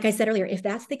 Like I said earlier, if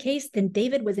that's the case, then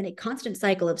David was in a constant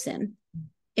cycle of sin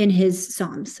in his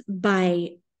Psalms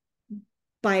by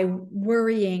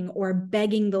worrying or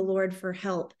begging the Lord for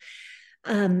help.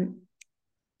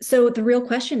 So the real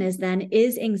question is then,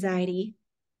 is anxiety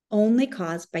only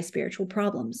caused by spiritual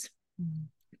problems?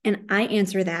 And I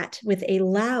answer that with a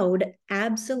loud,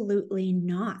 absolutely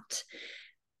not.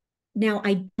 Now,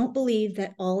 I don't believe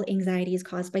that all anxiety is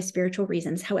caused by spiritual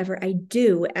reasons. However, I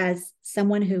do, as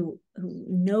someone who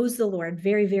knows the Lord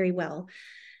very, very well,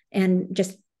 and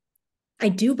I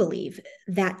do believe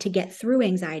that to get through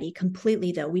anxiety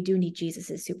completely, though, we do need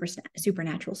Jesus's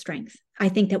supernatural strength. I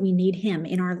think that we need him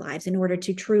in our lives in order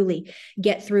to truly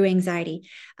get through anxiety.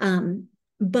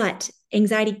 But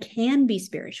anxiety can be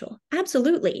spiritual.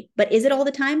 Absolutely. But is it all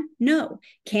the time? No.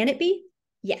 Can it be?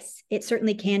 Yes, it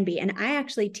certainly can be. And I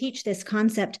actually teach this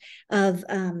concept of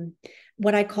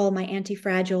what I call my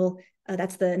anti-fragile,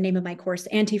 that's the name of my course,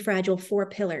 anti-fragile 4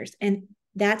 pillars. And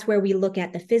that's where we look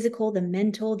at the physical, the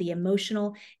mental, the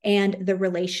emotional, and the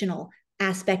relational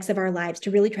aspects of our lives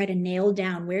to really try to nail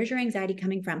down where's your anxiety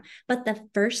coming from. But the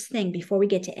first thing before we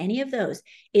get to any of those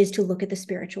is to look at the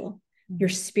spiritual. Your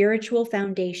spiritual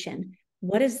foundation.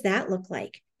 What does that look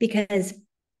like? Because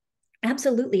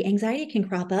absolutely, anxiety can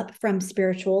crop up from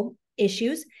spiritual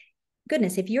issues.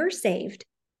 Goodness, if you're saved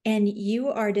and you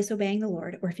are disobeying the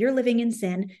Lord, or if you're living in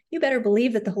sin, you better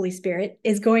believe that the Holy Spirit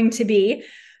is going to be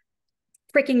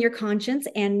pricking your conscience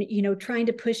and, trying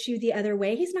to push you the other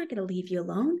way, he's not going to leave you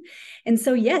alone. And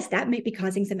so, yes, that may be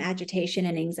causing some agitation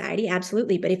and anxiety.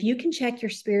 Absolutely. But if you can check your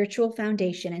spiritual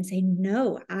foundation and say,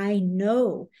 no, I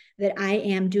know that I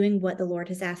am doing what the Lord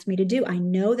has asked me to do. I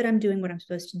know that I'm doing what I'm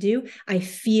supposed to do. I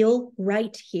feel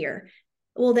right here.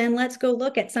 Well, then let's go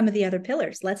look at some of the other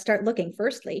pillars. Let's start looking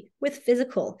firstly with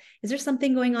physical. Is there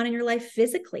something going on in your life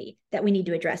physically that we need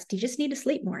to address? Do you just need to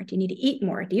sleep more? Do you need to eat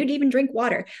more? Do you even drink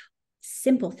water?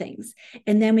 Simple things.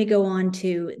 And then we go on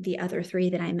to the other three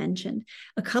that I mentioned.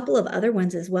 A couple of other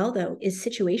ones as well, though, is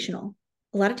situational.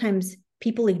 A lot of times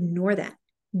people ignore that.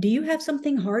 Do you have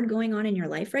something hard going on in your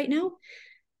life right now?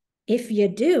 If you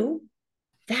do,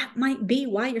 that might be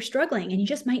why you're struggling, and you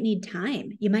just might need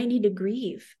time. You might need to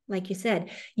grieve. Like you said,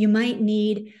 you might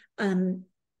need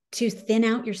to thin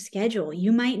out your schedule.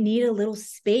 You might need a little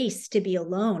space to be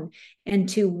alone and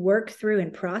to work through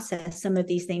and process some of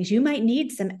these things. You might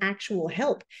need some actual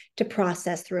help to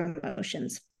process through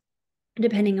emotions,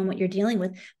 depending on what you're dealing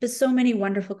with. But so many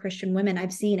wonderful Christian women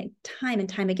I've seen it time and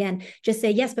time again just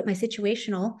say, yes, but my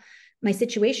situation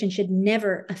should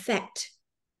never affect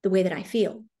the way that I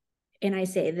feel. And I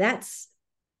say, that's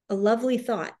a lovely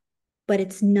thought, but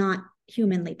it's not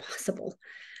humanly possible.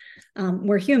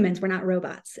 We're humans, we're not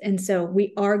robots. And so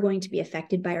we are going to be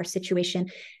affected by our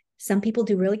situation. Some people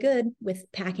do really good with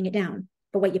packing it down,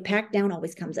 but what you pack down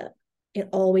always comes up. It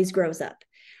always grows up.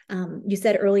 You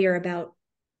said earlier about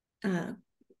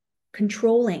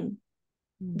controlling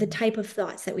the type of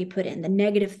thoughts that we put in, the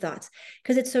negative thoughts,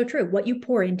 because it's so true. What you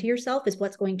pour into yourself is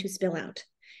what's going to spill out.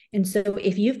 And so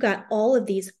if you've got all of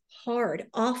these hard,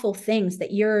 awful things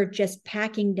that you're just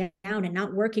packing down and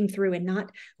not working through and not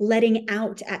letting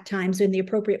out at times in the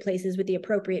appropriate places with the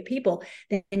appropriate people,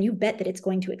 then you bet that it's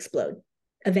going to explode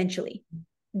eventually,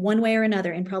 one way or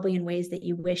another, and probably in ways that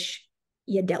you wish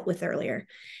you had dealt with earlier.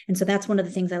 And so that's one of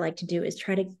the things I like to do, is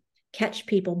try to catch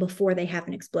people before they have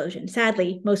an explosion.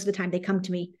 Sadly, most of the time they come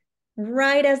to me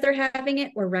right as they're having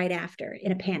it or right after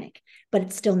in a panic, but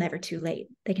it's still never too late.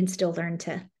 They can still learn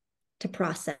to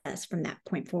process from that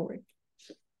point forward.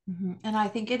 Mm-hmm. And I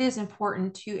think it is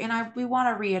important to, and we want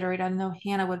to reiterate, I know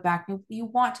Hannah would back me, you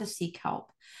want to seek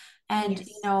help. And,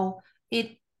 Yes.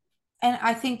 And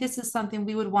I think this is something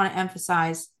we would want to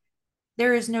emphasize.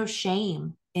 There is no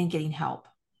shame in getting help.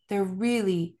 There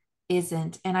really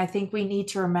isn't. And I think we need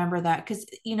to remember that, because,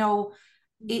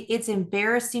 it's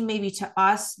embarrassing maybe to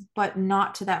us, but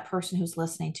not to that person who's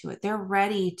listening to it. They're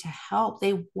ready to help.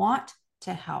 They want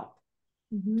to help.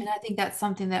 Mm-hmm. And I think that's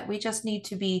something that we just need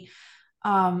to be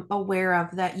aware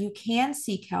of, that you can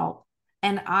seek help.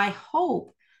 And I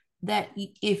hope that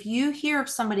if you hear of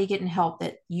somebody getting help,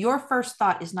 that your first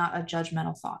thought is not a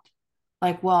judgmental thought.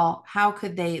 Like, well, how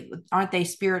could aren't they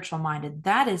spiritual minded?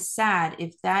 That is sad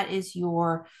if that is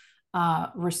your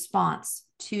response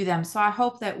to them. So I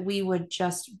hope that we would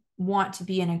just want to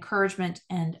be an encouragement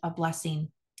and a blessing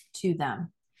to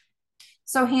them.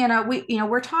 So Hannah,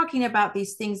 we're talking about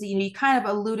these things that, you kind of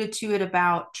alluded to it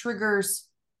about triggers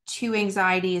to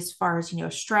anxiety as far as,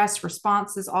 stress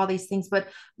responses, all these things, but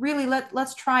really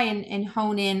let's try and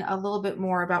hone in a little bit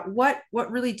more about what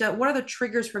are the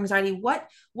triggers for anxiety? What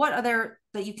are there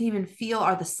that you can even feel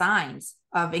are the signs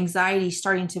of anxiety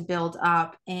starting to build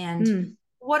up? And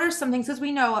what are some things, because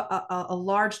we know a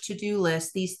large to-do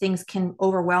list, these things can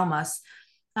overwhelm us.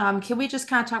 Can we just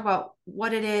kind of talk about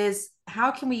what it is?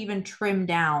 How can we even trim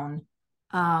down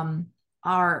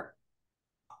our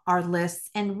lists,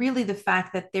 and really the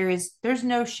fact that there's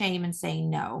no shame in saying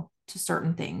no to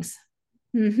certain things?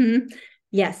 Mm-hmm.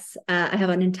 Yes, I have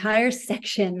an entire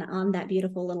section on that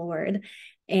beautiful little word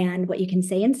and what you can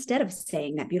say instead of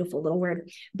saying that beautiful little word.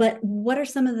 But what are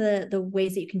some of the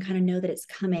ways that you can kind of know that it's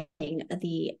coming,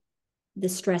 the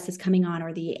stress is coming on,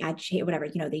 or the agitation, whatever,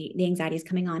 the anxiety is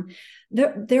coming on?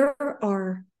 There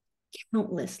are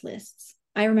countless lists.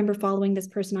 I remember following this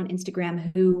person on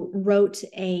Instagram who wrote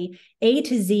a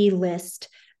to Z list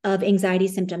of anxiety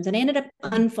symptoms, and I ended up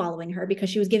unfollowing her because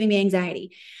she was giving me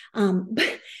anxiety.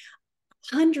 But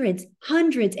hundreds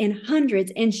and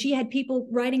hundreds, and she had people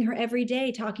writing her every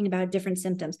day talking about different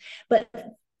symptoms. But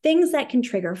things that can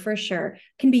trigger, for sure,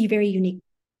 can be very unique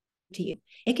to you.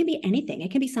 It can be anything.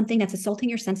 It can be something that's assaulting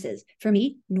your senses. For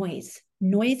me, noise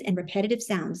and repetitive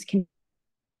sounds can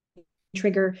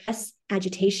trigger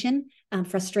agitation,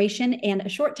 frustration, and a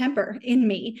short temper in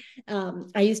me.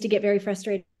 I used to get very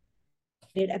frustrated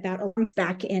about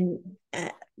back in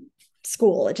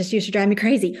school. It just used to drive me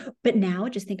crazy. But now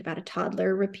just think about a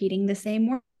toddler repeating the same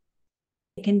word.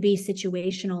 It can be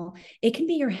situational. It can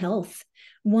be your health.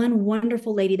 One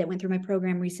wonderful lady that went through my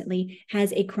program recently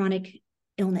has a chronic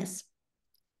illness,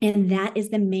 and that is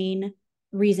the main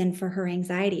reason for her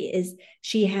anxiety is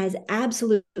she has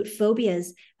absolute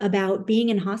phobias about being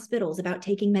in hospitals, about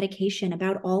taking medication,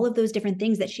 about all of those different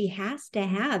things that she has to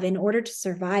have in order to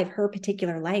survive her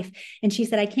particular life. And she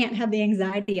said, I can't have the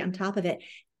anxiety on top of it.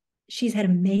 She's had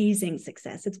amazing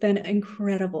success. It's been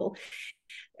incredible.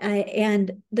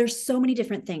 And there's so many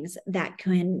different things that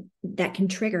can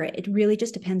trigger it. It really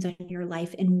just depends on your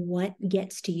life and what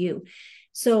gets to you.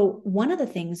 So one of the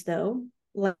things, though,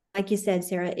 like you said,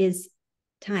 Sarah, is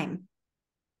time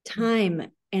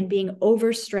and being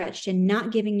overstretched and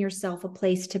not giving yourself a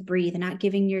place to breathe and not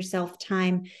giving yourself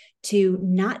time to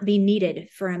not be needed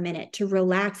for a minute, to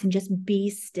relax and just be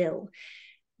still.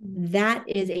 That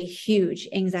is a huge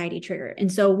anxiety trigger.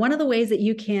 And so one of the ways that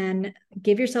you can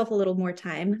give yourself a little more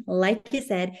time, like you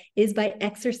said, is by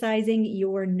exercising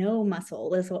your no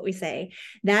muscle, is what we say.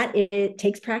 That it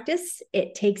takes practice,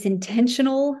 it takes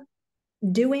intentional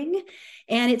doing,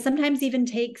 and it sometimes even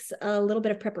takes a little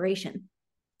bit of preparation.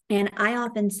 And I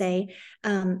often say,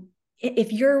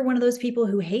 if you're one of those people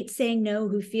who hates saying no,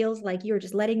 who feels like you're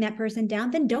just letting that person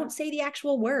down, then don't say the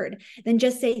actual word. Then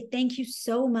just say, thank you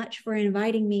so much for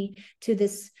inviting me to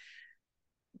this.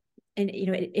 And,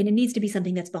 it needs to be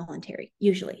something that's voluntary,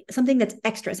 usually something that's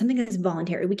extra, something that's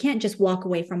voluntary. We can't just walk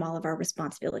away from all of our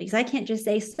responsibilities. I can't just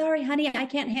say, sorry, honey, I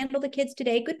can't handle the kids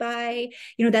today. Goodbye.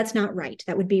 That's not right.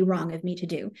 That would be wrong of me to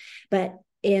do. But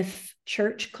if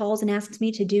church calls and asks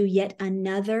me to do yet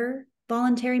another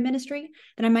voluntary ministry,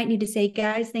 then I might need to say,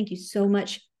 guys, thank you so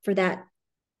much for that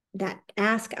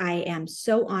ask. I am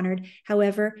so honored.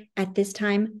 However, at this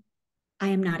time, I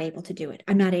am not able to do it.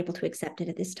 I'm not able to accept it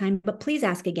at this time, but please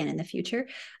ask again in the future.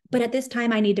 But at this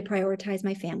time, I need to prioritize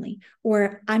my family,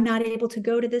 or I'm not able to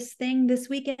go to this thing this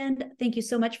weekend. Thank you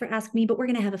so much for asking me, but we're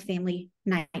going to have a family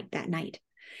night that night.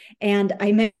 And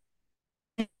I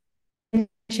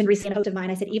mentioned recently a host of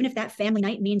mine, I said, even if that family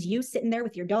night means you sitting there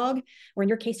with your dog, or in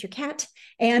your case, your cat,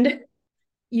 and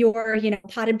your,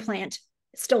 potted plant,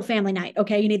 still family night.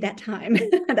 Okay. You need that time.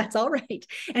 That's all right.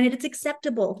 And it's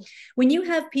acceptable. When you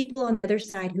have people on the other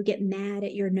side who get mad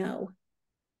at your no,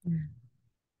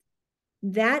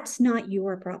 that's not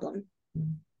your problem.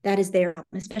 That is their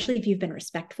problem, especially if you've been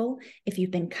respectful, if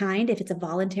you've been kind, if it's a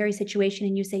voluntary situation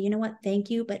and you say, you know what, thank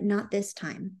you, but not this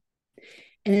time.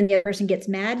 And then the other person gets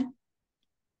mad.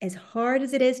 As hard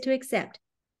as it is to accept,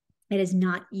 it is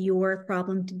not your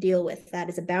problem to deal with. That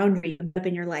is a boundary up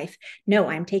in your life. No,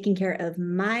 I'm taking care of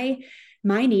my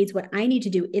needs, what I need to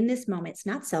do in this moment. It's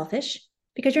not selfish,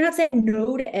 because you're not saying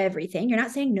no to everything. You're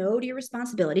not saying no to your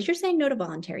responsibilities. You're saying no to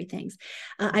voluntary things.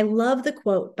 I love the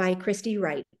quote by Christy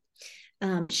Wright.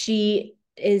 She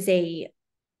is a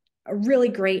really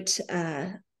great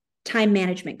time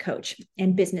management coach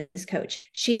and business coach.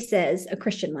 She says, a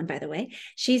Christian one, by the way,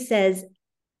 she says,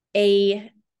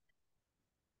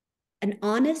 an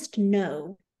honest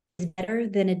no is better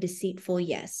than a deceitful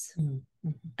yes. Mm-hmm.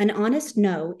 An honest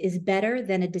no is better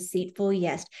than a deceitful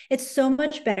yes. It's so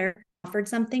much better offered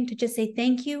something to just say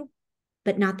thank you,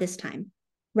 but not this time,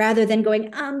 rather than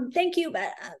going, thank you,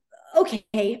 but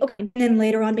okay. And then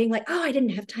later on being like, oh, I didn't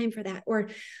have time for that, or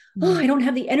oh, I don't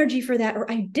have the energy for that, or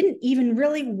I didn't even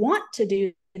really want to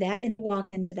do that, and walk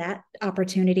into that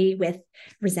opportunity with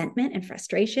resentment and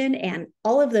frustration and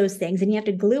all of those things. And you have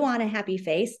to glue on a happy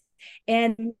face.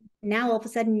 And now all of a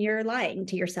sudden you're lying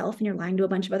to yourself, and you're lying to a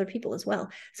bunch of other people as well.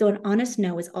 So an honest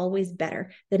no is always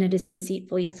better than a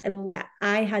deceitful yes.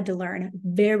 I had to learn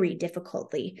very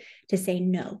difficultly to say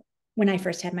no when I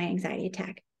first had my anxiety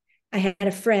attack. I had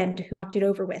a friend who I talked it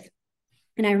over with.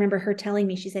 And I remember her telling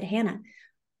me, she said, Hannah,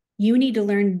 you need to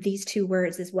learn these two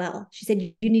words as well. She said,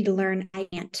 you need to learn I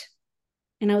can't.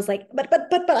 And I was like, but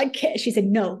I can't. She said,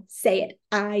 no, say it.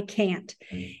 I can't.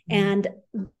 Mm-hmm. And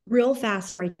real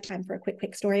fast, time for a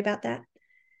quick story about that.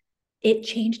 It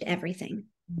changed everything.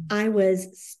 Mm-hmm.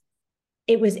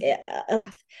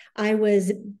 I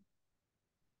was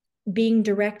being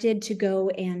directed to go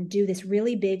and do this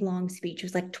really big, long speech. It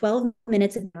was like 12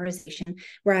 minutes of memorization,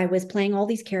 where I was playing all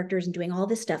these characters and doing all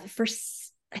this stuff for,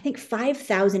 I think,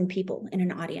 5,000 people in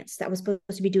an audience that was supposed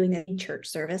to be doing the church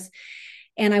service.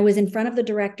 And I was in front of the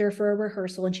director for a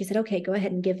rehearsal, and she said, okay, go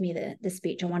ahead and give me the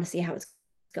speech. I want to see how it's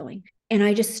going. And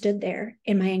I just stood there,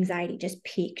 and my anxiety just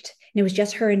peaked. And it was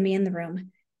just her and me in the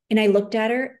room. And I looked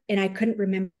at her, and I couldn't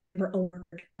remember a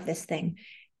word of this thing.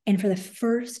 And for the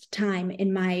first time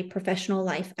in my professional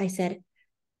life, I said,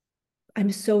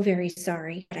 I'm so very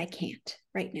sorry, but I can't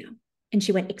right now. And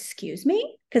she went, excuse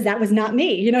me? Because that was not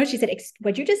me. She said,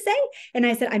 what'd you just say? And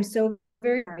I said, I'm so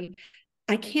very sorry.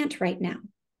 I can't right now.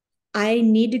 I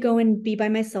need to go and be by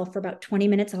myself for about 20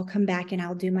 minutes. I'll come back and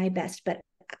I'll do my best, but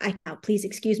please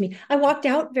excuse me. I walked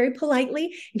out very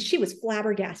politely and she was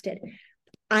flabbergasted.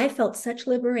 I felt such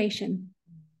liberation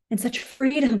and such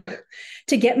freedom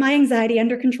to get my anxiety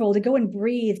under control, to go and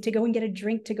breathe, to go and get a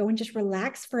drink, to go and just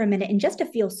relax for a minute and just to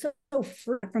feel so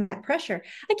free from that pressure.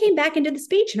 I came back into the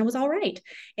speech and it was all right.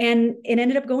 And it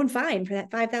ended up going fine for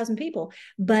that 5,000 people.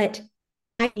 But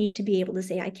I need to be able to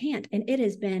say I can't. And it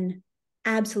has been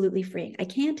absolutely freeing. I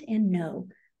can't and no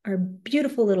are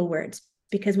beautiful little words,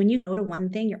 because when you know to one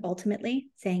thing, you're ultimately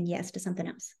saying yes to something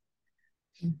else.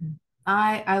 Mm-hmm.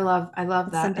 I love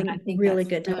it's that. Something and I think really that's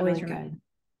good to really, always really remember. good.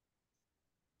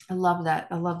 I love that.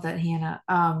 I love that, Hannah.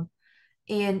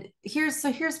 And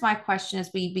here's my question as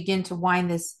we begin to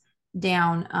wind this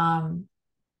down.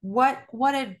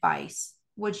 What advice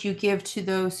would you give to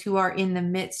those who are in the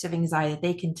midst of anxiety?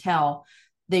 They can tell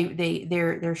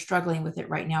they're struggling with it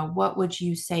right now. What would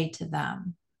you say to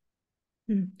them?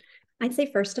 I'd say,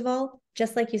 first of all,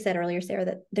 just like you said earlier, Sarah,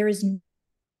 that there is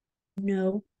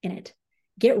no in it.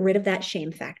 Get rid of that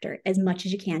shame factor as much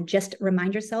as you can. Just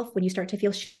remind yourself when you start to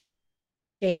feel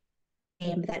shame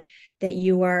that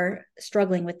you are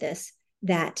struggling with this,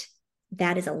 that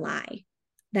is a lie.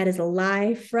 That is a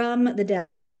lie from the devil.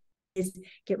 Is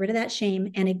get rid of that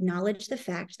shame and acknowledge the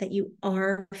fact that you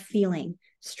are feeling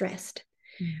stressed.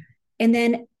 And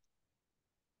then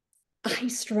I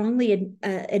strongly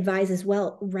advise as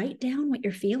well, write down what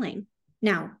you're feeling.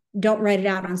 Now, don't write it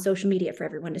out on social media for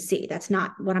everyone to see. That's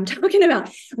not what I'm talking about.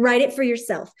 Write it for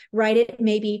yourself. Write it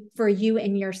maybe for you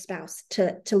and your spouse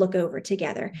to look over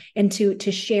together and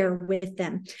to share with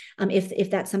them,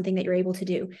 if that's something that you're able to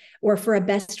do, or for a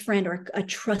best friend or a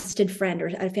trusted friend or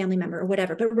a family member or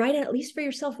whatever. But write it at least for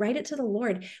yourself. Write it to the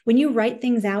Lord. When you write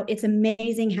things out, it's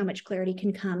amazing how much clarity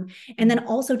can come. And then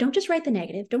also, don't just write the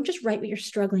negative. Don't just write what you're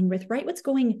struggling with. Write what's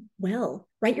going well.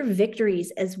 Write your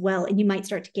victories as well, and you might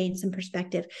start to gain some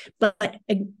perspective. But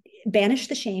banish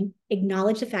the shame,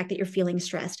 acknowledge the fact that you're feeling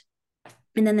stressed.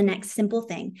 And then the next simple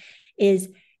thing is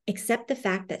accept the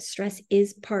fact that stress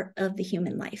is part of the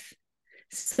human life.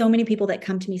 So many people that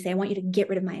come to me say, I want you to get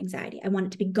rid of my anxiety. I want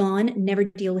it to be gone, never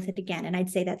deal with it again. And I'd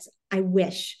say I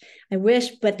wish,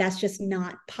 but that's just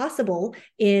not possible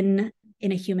in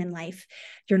a human life.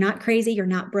 You're not crazy. You're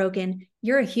not broken.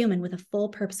 You're a human with a full,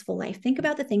 purposeful life. Think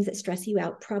about the things that stress you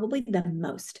out probably the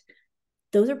most.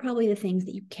 Those are probably the things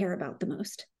that you care about the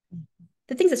most.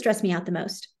 The things that stress me out the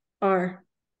most are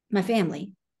my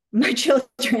family, my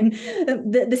children,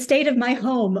 the state of my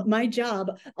home, my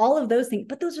job, all of those things.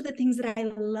 But those are the things that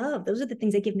I love. Those are the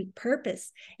things that give me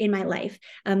purpose in my life.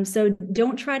 So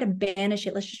don't try to banish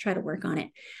it. Let's just try to work on it.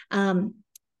 And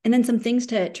then some things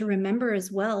to remember as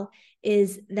well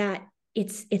is that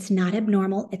it's not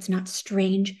abnormal. It's not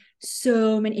strange.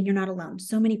 And you're not alone.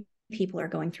 So many people are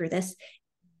going through this.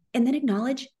 And then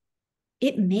acknowledge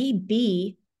it may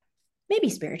be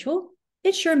spiritual.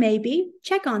 It sure may be.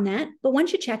 Check on that. But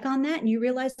once you check on that and you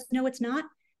realize, no, it's not,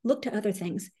 look to other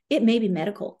things. It may be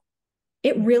medical.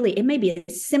 It may be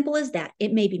as simple as that.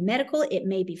 It may be medical. It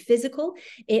may be physical.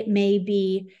 It may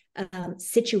be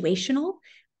situational.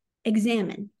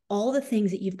 Examine all the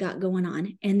things that you've got going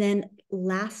on. And then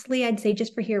lastly, I'd say,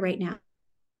 just for here right now,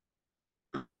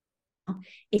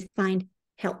 is find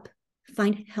help.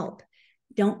 Find help.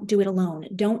 Don't do it alone.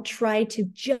 Don't try to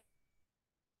just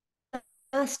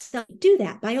do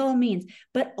that by all means.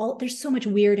 But there's so much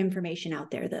weird information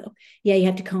out there, though. Yeah, you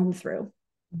have to comb through.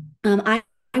 I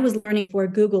was learning before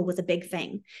Google was a big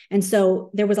thing. And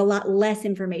so there was a lot less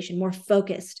information, more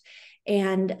focused.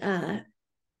 And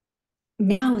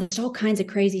now there's all kinds of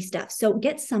crazy stuff. So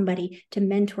get somebody to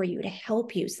mentor you, to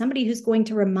help you, somebody who's going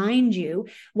to remind you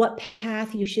what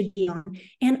path you should be on,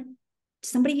 and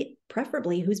somebody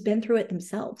preferably who's been through it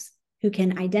themselves, who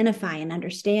can identify and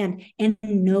understand and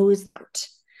knows that.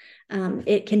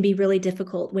 It can be really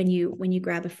difficult when you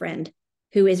grab a friend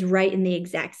who is right in the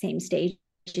exact same stage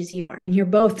as you are, and you're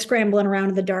both scrambling around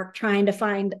in the dark trying to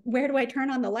find, where do I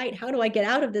turn on the light? How do I get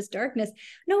out of this darkness?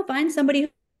 No, find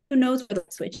somebody who knows where the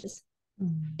switch is.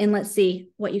 And let's see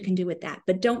what you can do with that.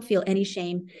 But don't feel any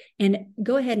shame, and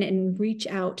go ahead and reach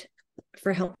out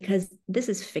for help, because this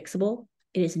is fixable.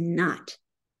 It is not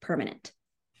permanent.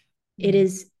 It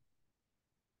is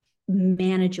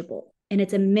manageable. And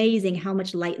it's amazing how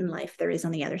much light in life there is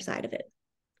on the other side of it.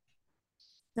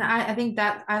 I think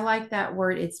that I like that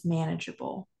word. It's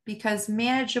manageable, because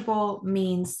manageable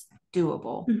means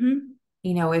doable.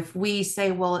 If we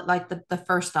say, well, like the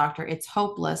first doctor, it's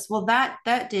hopeless. Well, that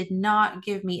did not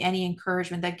give me any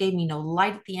encouragement. That gave me no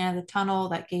light at the end of the tunnel.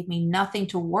 That gave me nothing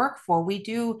to work for. We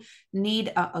do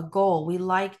need a goal. We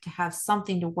like to have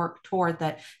something to work toward.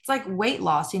 That it's like weight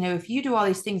loss. If you do all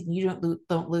these things and you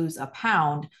don't lose a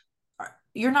pound,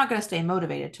 you're not going to stay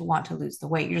motivated to want to lose the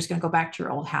weight. You're just going to go back to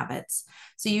your old habits.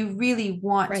 So you really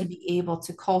want to be able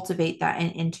to cultivate that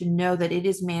and to know that it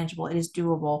is manageable, it is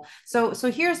doable. So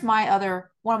here's one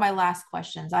of my last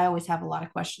questions. I always have a lot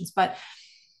of questions, but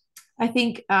I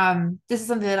think this is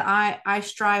something that I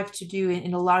strive to do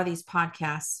in a lot of these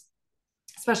podcasts,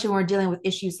 especially when we're dealing with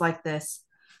issues like this.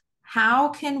 How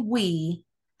can we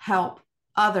help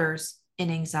others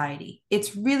in anxiety?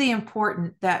 It's really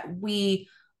important that we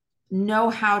know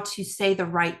how to say the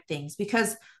right things,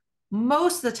 because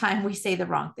most of the time we say the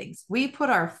wrong things. We put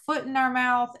our foot in our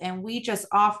mouth and we just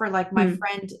offer, like my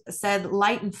friend said,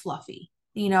 light and fluffy.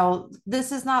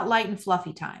 This is not light and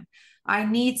fluffy time. I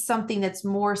need something that's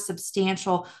more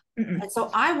substantial. And so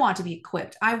I want to be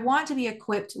equipped. I want to be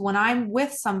equipped when I'm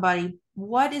with somebody.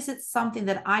 What is it, something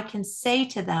that I can say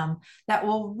to them that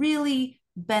will really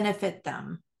benefit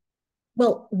them?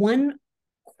 Well, one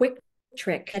quick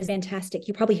trick that is fantastic,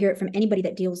 you probably hear it from anybody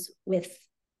that deals with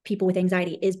people with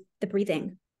anxiety, is the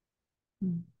breathing.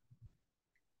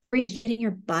 Getting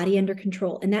your body under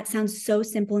control. And that sounds so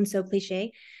simple and so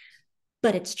cliche,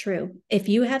 but it's true. If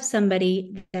you have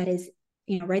somebody that is,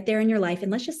 right there in your life,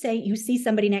 and let's just say you see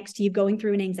somebody next to you going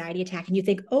through an anxiety attack and you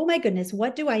think, oh my goodness,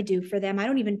 what do I do for them? I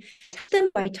don't even tell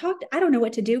them. I don't know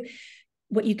what to do.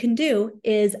 What you can do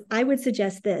is, I would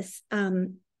suggest this.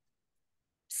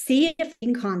 See if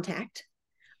in contact.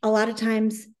 A lot of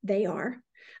times they are.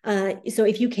 So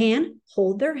if you can,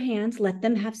 hold their hands, let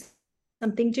them have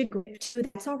something to grip to.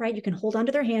 That's all right. You can hold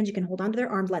onto their hands. You can hold onto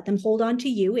their arms. Let them hold on to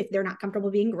you. If they're not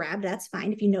comfortable being grabbed, that's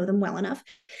fine. If you know them well enough,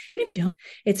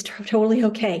 it's totally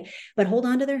okay. But hold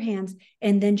onto their hands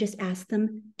and then just ask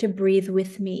them to breathe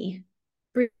with me.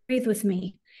 Breathe with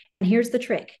me. And here's the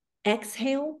trick.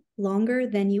 Exhale longer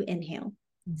than you inhale.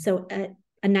 So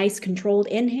a nice controlled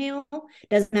inhale.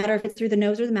 Doesn't matter if it's through the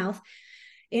nose or the mouth.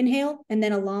 Inhale, and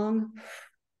then a long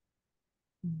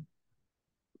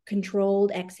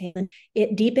controlled exhale.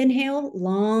 Deep inhale,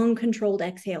 long controlled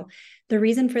exhale. The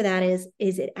reason for that is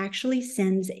it actually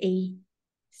sends a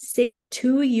signal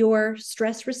to your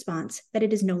stress response that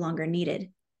it is no longer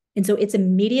needed. And so it's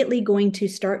immediately going to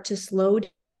start to slow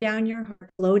down your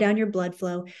heart, slow down your blood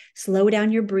flow, slow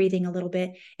down your breathing a little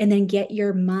bit, and then get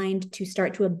your mind to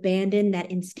start to abandon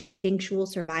that instinctual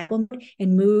survival mode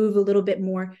and move a little bit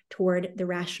more toward the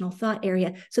rational thought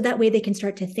area. So that way they can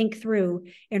start to think through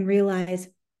and realize,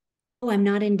 oh, I'm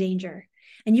not in danger.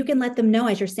 And you can let them know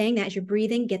as you're saying that, as you're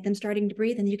breathing, get them starting to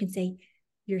breathe. And you can say,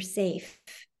 you're safe.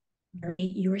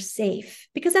 You're safe.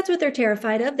 Because that's what they're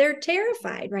terrified of. They're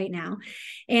terrified right now.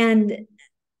 And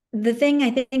the thing,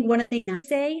 I think one of the things I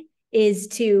say is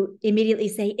to immediately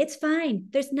say, it's fine.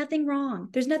 There's nothing wrong.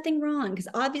 There's nothing wrong. Because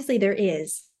obviously there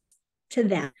is to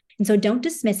them. And so don't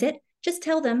dismiss it. Just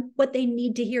tell them what they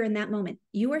need to hear in that moment.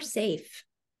 You are safe.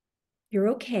 You're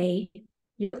okay.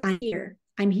 I'm here.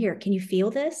 I'm here. Can you feel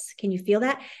this? Can you feel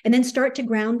that? And then start to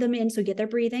ground them in. So get their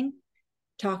breathing,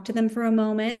 talk to them for a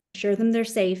moment, assure them they're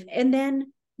safe, and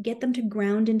then get them to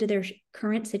ground into their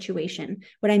current situation.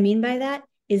 What I mean by that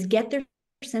is get their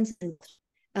senses.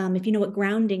 If you know what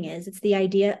grounding is, it's the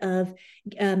idea of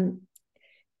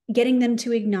getting them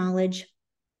to acknowledge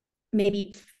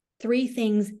maybe 3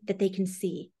 things that they can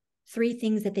see, 3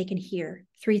 things that they can hear,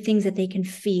 3 things that they can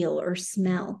feel or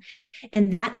smell.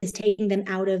 And that is taking them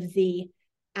out of the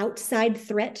outside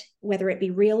threat, whether it be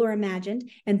real or imagined,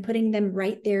 and putting them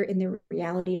right there in the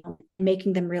reality,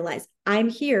 making them realize, I'm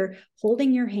here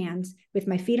holding your hands with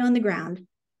my feet on the ground.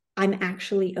 I'm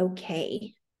actually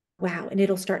okay. Wow. And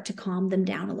it'll start to calm them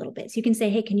down a little bit. So you can say,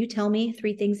 hey, can you tell me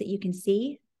 3 things that you can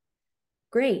see?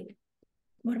 Great.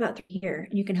 What about here?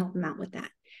 And you can help them out with that.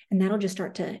 And that'll just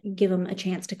start to give them a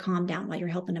chance to calm down while you're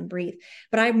helping them breathe.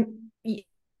 But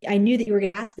I knew that you were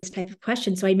going to ask this type of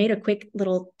question. So I made a quick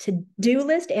little to-do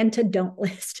list and to-don't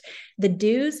list. The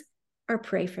do's are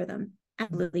pray for them.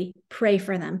 Absolutely. Pray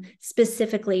for them.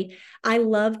 Specifically, I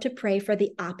love to pray for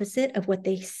the opposite of what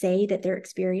they say that they're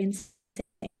experiencing.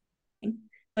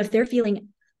 If they're feeling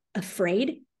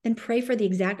afraid, then pray for the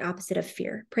exact opposite of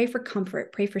fear. Pray for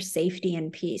comfort. Pray for safety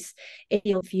and peace. If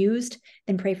they feel confused,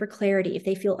 then pray for clarity. If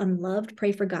they feel unloved,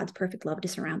 pray for God's perfect love to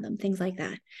surround them. Things like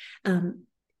that.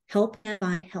 Help them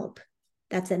find help.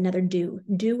 That's another do.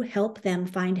 Do help them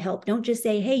find help. Don't just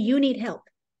say, hey, you need help.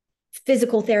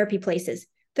 Physical therapy places.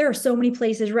 There are so many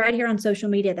places right here on social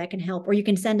media that can help, or you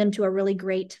can send them to a really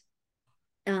great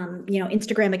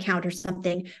Instagram account or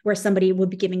something where somebody will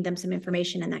be giving them some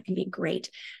information, and that can be great.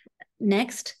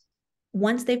 Next,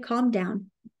 once they've calmed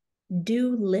down,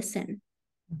 do listen.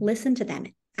 Listen to them.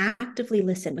 Actively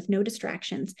listen with no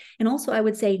distractions. And also, I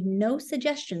would say no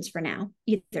suggestions for now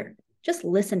either. Just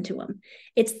listen to them.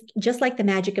 It's just like the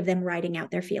magic of them writing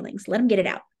out their feelings. Let them get it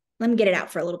out. Let them get it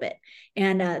out for a little bit.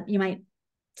 And you might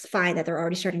find that they're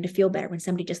already starting to feel better when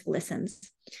somebody just listens.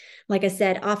 Like I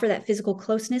said, offer that physical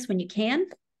closeness when you can,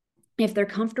 if they're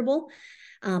comfortable.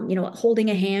 Holding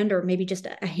a hand, or maybe just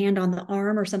a hand on the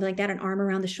arm or something like that, an arm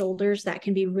around the shoulders, that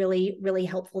can be really, really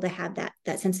helpful to have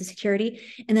that sense of security.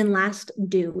 And then last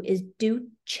do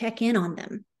check in on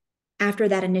them after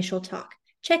that initial talk.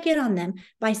 Check in on them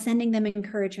by sending them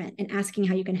encouragement and asking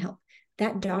how you can help.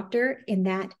 That doctor and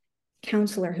that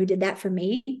counselor who did that for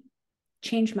me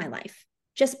changed my life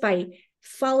just by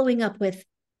following up with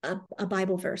a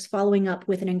Bible verse, following up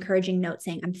with an encouraging note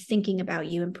saying, I'm thinking about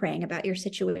you and praying about your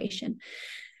situation.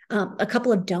 A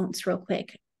couple of don'ts real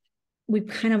quick. We've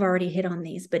kind of already hit on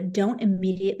these, but don't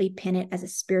immediately pin it as a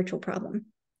spiritual problem.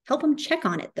 Help them check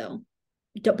on it though.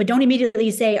 But don't immediately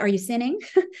say, are you sinning?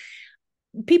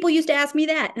 People used to ask me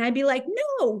that, and I'd be like,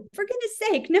 no, for goodness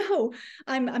sake, no,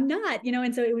 I'm not,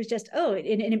 and so it was just, and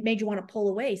it made you want to pull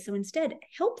away. So instead,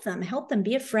 help them,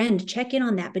 be a friend, check in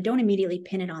on that, but don't immediately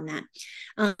pin it on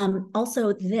that.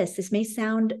 Also, this may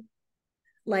sound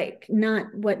like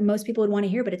not what most people would want to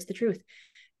hear, but it's the truth.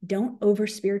 Don't over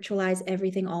spiritualize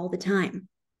everything all the time.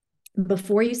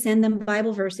 Before you send them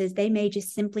Bible verses, they may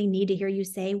just simply need to hear you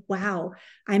say, wow,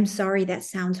 I'm sorry, that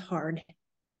sounds hard.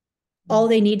 All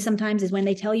they need sometimes is when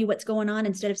they tell you what's going on,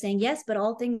 instead of saying, yes, but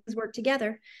all things work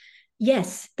together.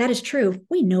 Yes, that is true.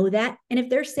 We know that. And if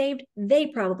they're saved, they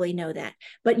probably know that.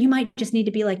 But you might just need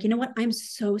to be like, you know what? I'm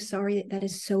so sorry. That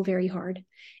is so very hard.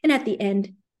 And at the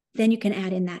end, then you can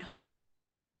add in that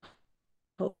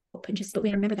hope and just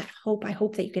remember that hope. I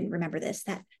hope that you can remember this,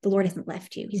 that the Lord hasn't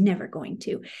left you. He's never going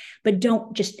to. But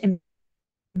don't just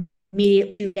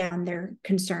immediately down their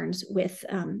concerns with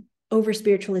over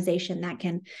spiritualization that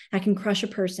can crush a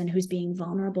person who's being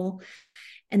vulnerable.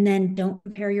 And then don't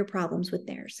compare your problems with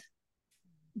theirs.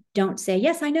 Don't say,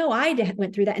 yes, I know I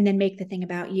went through that, and then make the thing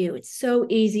about you. It's so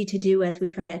easy to do as we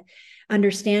try to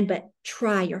understand, but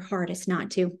try your hardest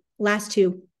not to. Last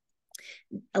two,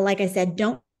 like I said,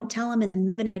 don't tell them in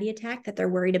an anxiety attack that they're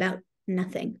worried about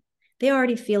nothing. They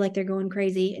already feel like they're going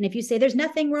crazy. And if you say there's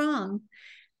nothing wrong,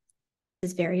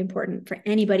 is very important for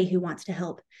anybody who wants to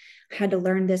help. I had to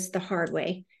learn this the hard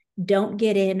way. Don't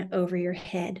get in over your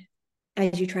head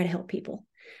as you try to help people.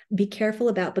 Be careful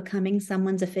about becoming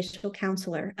someone's official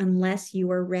counselor unless you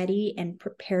are ready and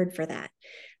prepared for that.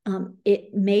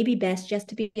 It may be best just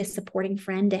to be a supporting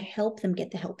friend to help them get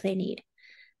the help they need.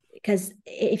 Because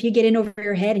if you get in over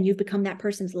your head and you've become that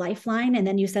person's lifeline, and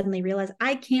then you suddenly realize,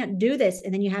 I can't do this,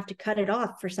 and then you have to cut it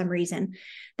off for some reason,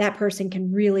 that person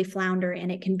can really flounder,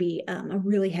 and it can be a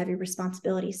really heavy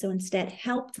responsibility. So instead,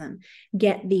 help them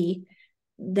get the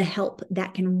help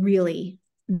that can really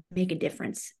make a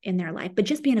difference in their life. But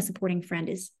just being a supporting friend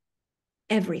is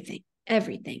everything.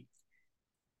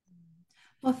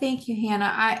 Well, thank you,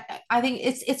 Hannah. I think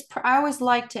I always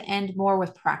like to end more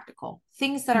with practical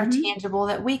things that are tangible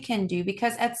that we can do,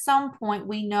 because at some point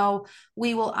we know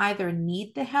we will either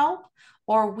need the help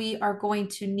or we are going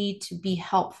to need to be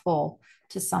helpful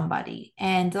to somebody.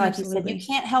 And like Absolutely. you said, you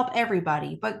can't help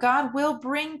everybody, but God will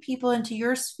bring people into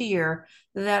your sphere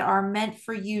that are meant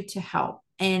for you to help.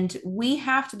 And we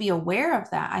have to be aware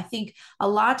of that. I think a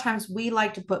lot of times we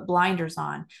like to put blinders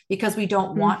on because we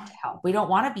don't want to help. We don't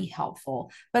want to be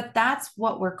helpful, but that's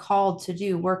what we're called to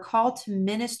do. We're called to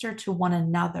minister to one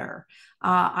another.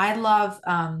 I love,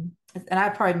 and I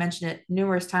probably mentioned it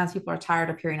numerous times. People are tired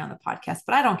of hearing on the podcast,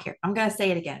 but I don't care. I'm going to say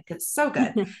it again because it's so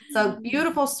good. So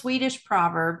beautiful Swedish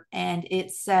proverb. And it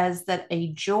says that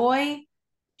a joy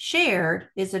shared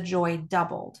is a joy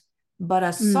doubled, but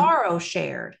a sorrow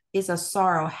shared is a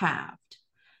sorrow halved.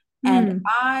 And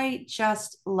I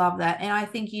just love that. And I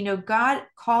think, God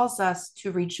calls us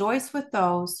to rejoice with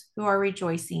those who are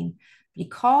rejoicing. He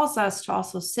calls us to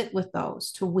also sit with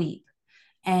those to weep.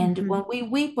 And when we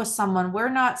weep with someone, we're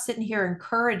not sitting here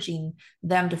encouraging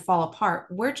them to fall apart.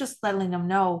 We're just letting them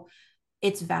know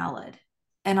it's valid.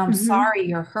 And I'm sorry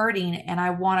you're hurting, and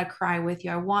I want to cry with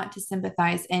you. I want to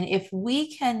sympathize. And if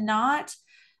we cannot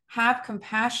have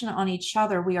compassion on each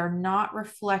other, we are not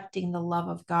reflecting the love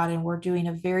of God, and we're doing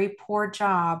a very poor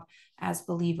job as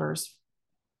believers.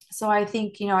 So I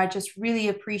think, I just really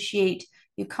appreciate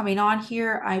you coming on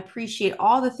here. I appreciate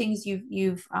all the things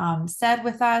you've said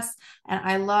with us, and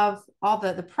I love all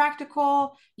the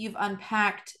practical. You've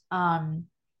unpacked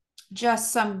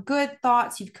just some good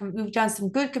thoughts. We've done some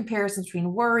good comparisons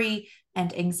between worry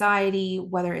and anxiety,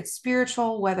 whether it's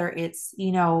spiritual, whether it's,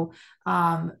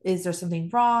 is there something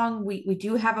wrong? We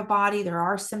do have a body. There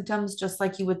are symptoms, just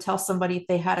like you would tell somebody if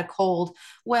they had a cold,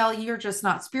 well, you're just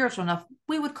not spiritual enough.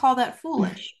 We would call that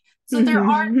foolish. So there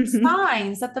are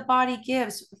signs that the body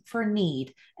gives for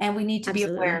need, and we need to be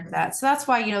aware Absolutely. of that. So that's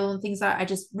why, you know, the things that I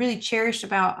just really cherished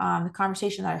about the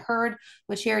conversation that I heard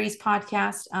with Charity's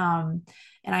podcast.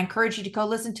 And I encourage you to go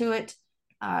listen to it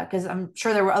because I'm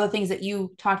sure there were other things that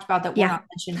you talked about that were Yeah. not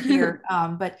mentioned here.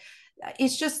 But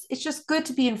it's just good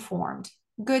to be informed,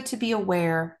 good to be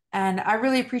aware. And I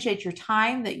really appreciate your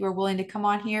time that you were willing to come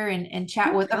on here and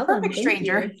chat No with a problem. perfect Thank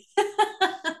stranger. you.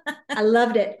 I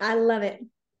loved it. I love it.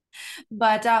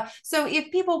 But so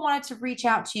if people wanted to reach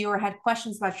out to you or had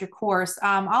questions about your course,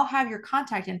 I'll have your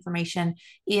contact information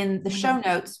in the show Mhm.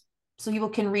 notes so people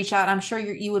can reach out. I'm sure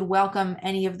you would welcome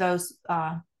any of those.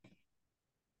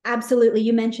 Absolutely.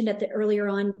 You mentioned at the earlier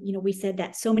on, we said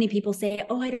that so many people say,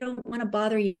 "Oh, I don't want to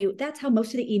bother you." That's how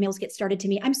most of the emails get started to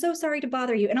me. "I'm so sorry to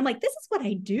bother you." And I'm like, this is what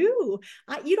I do.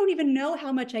 You don't even know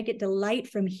how much I get delight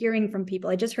from hearing from people.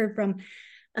 I just heard from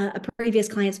a previous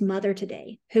client's mother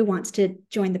today who wants to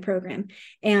join the program.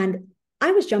 And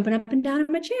I was jumping up and down in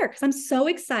my chair because I'm so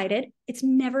excited. It's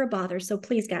never a bother. So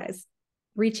please, guys,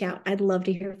 reach out. I'd love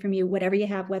to hear from you, whatever you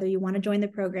have, whether you want to join the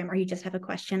program or you just have a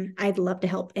question. I'd love to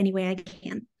help any way I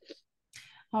can.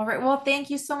 All right. Well, thank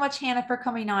you so much, Hannah, for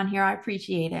coming on here. I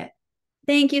appreciate it.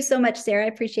 Thank you so much, Sarah. I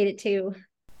appreciate it too.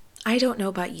 I don't know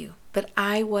about you, but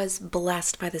I was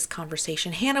blessed by this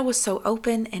conversation. Hannah was so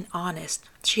open and honest.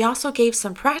 She also gave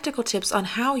some practical tips on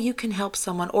how you can help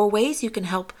someone or ways you can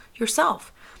help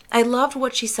yourself. I loved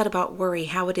what she said about worry,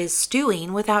 how it is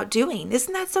stewing without doing.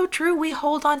 Isn't that so true? We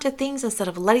hold on to things instead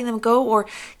of letting them go or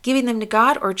giving them to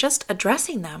God or just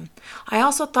addressing them. I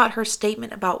also thought her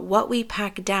statement about what we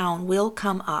pack down will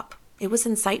come up. It was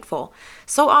insightful.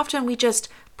 So often we just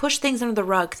push things under the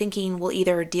rug thinking we'll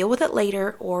either deal with it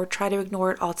later or try to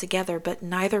ignore it altogether, but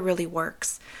neither really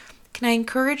works. Can I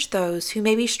encourage those who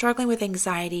may be struggling with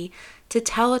anxiety to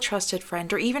tell a trusted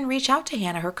friend or even reach out to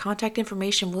Hannah? Her contact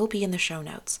information will be in the show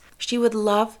notes. She would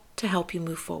love to help you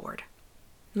move forward.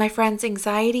 My friends,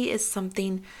 anxiety is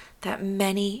something that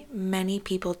many, many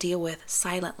people deal with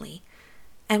silently.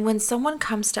 And when someone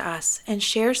comes to us and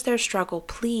shares their struggle,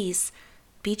 please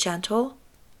be gentle,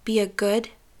 be a good,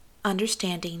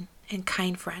 understanding, and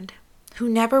kind friend who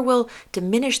never will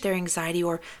diminish their anxiety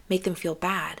or make them feel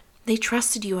bad. They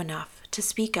trusted you enough to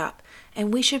speak up,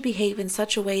 and we should behave in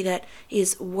such a way that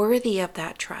is worthy of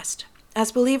that trust.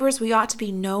 As believers, we ought to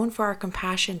be known for our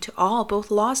compassion to all,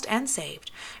 both lost and saved.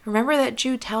 Remember that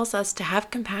Jude tells us to have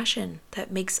compassion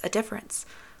that makes a difference.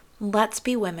 Let's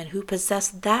be women who possess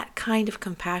that kind of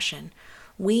compassion.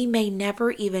 We may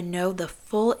never even know the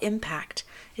full impact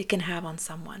it can have on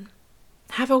someone.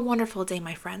 Have a wonderful day,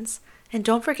 my friends, and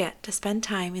don't forget to spend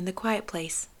time in the quiet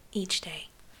place each day.